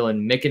at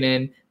Dylan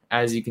Mikkonen,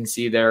 as you can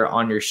see there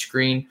on your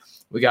screen.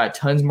 We got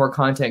tons more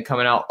content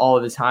coming out all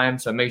of the time,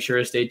 so make sure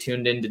to stay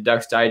tuned in to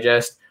Ducks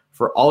Digest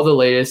for all the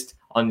latest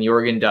on the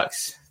Oregon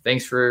Ducks.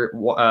 Thanks for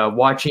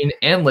watching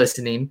and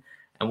listening,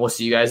 and we'll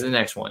see you guys in the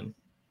next one.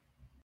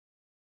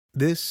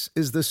 This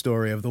is the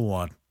story of the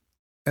one.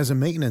 As a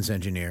maintenance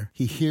engineer,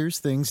 he hears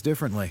things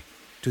differently.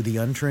 To the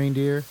untrained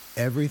ear,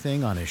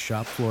 everything on his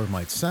shop floor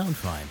might sound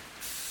fine,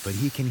 but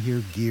he can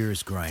hear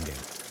gears grinding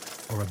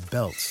or a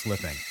belt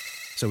slipping.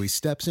 So he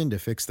steps in to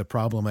fix the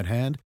problem at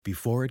hand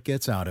before it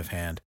gets out of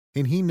hand.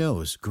 And he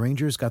knows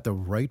Grainger's got the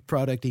right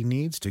product he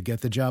needs to get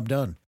the job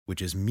done,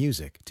 which is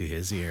music to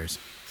his ears.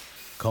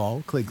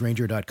 Call, click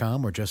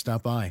Grainger.com, or just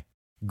stop by.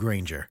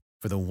 Grainger,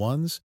 for the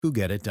ones who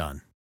get it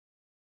done.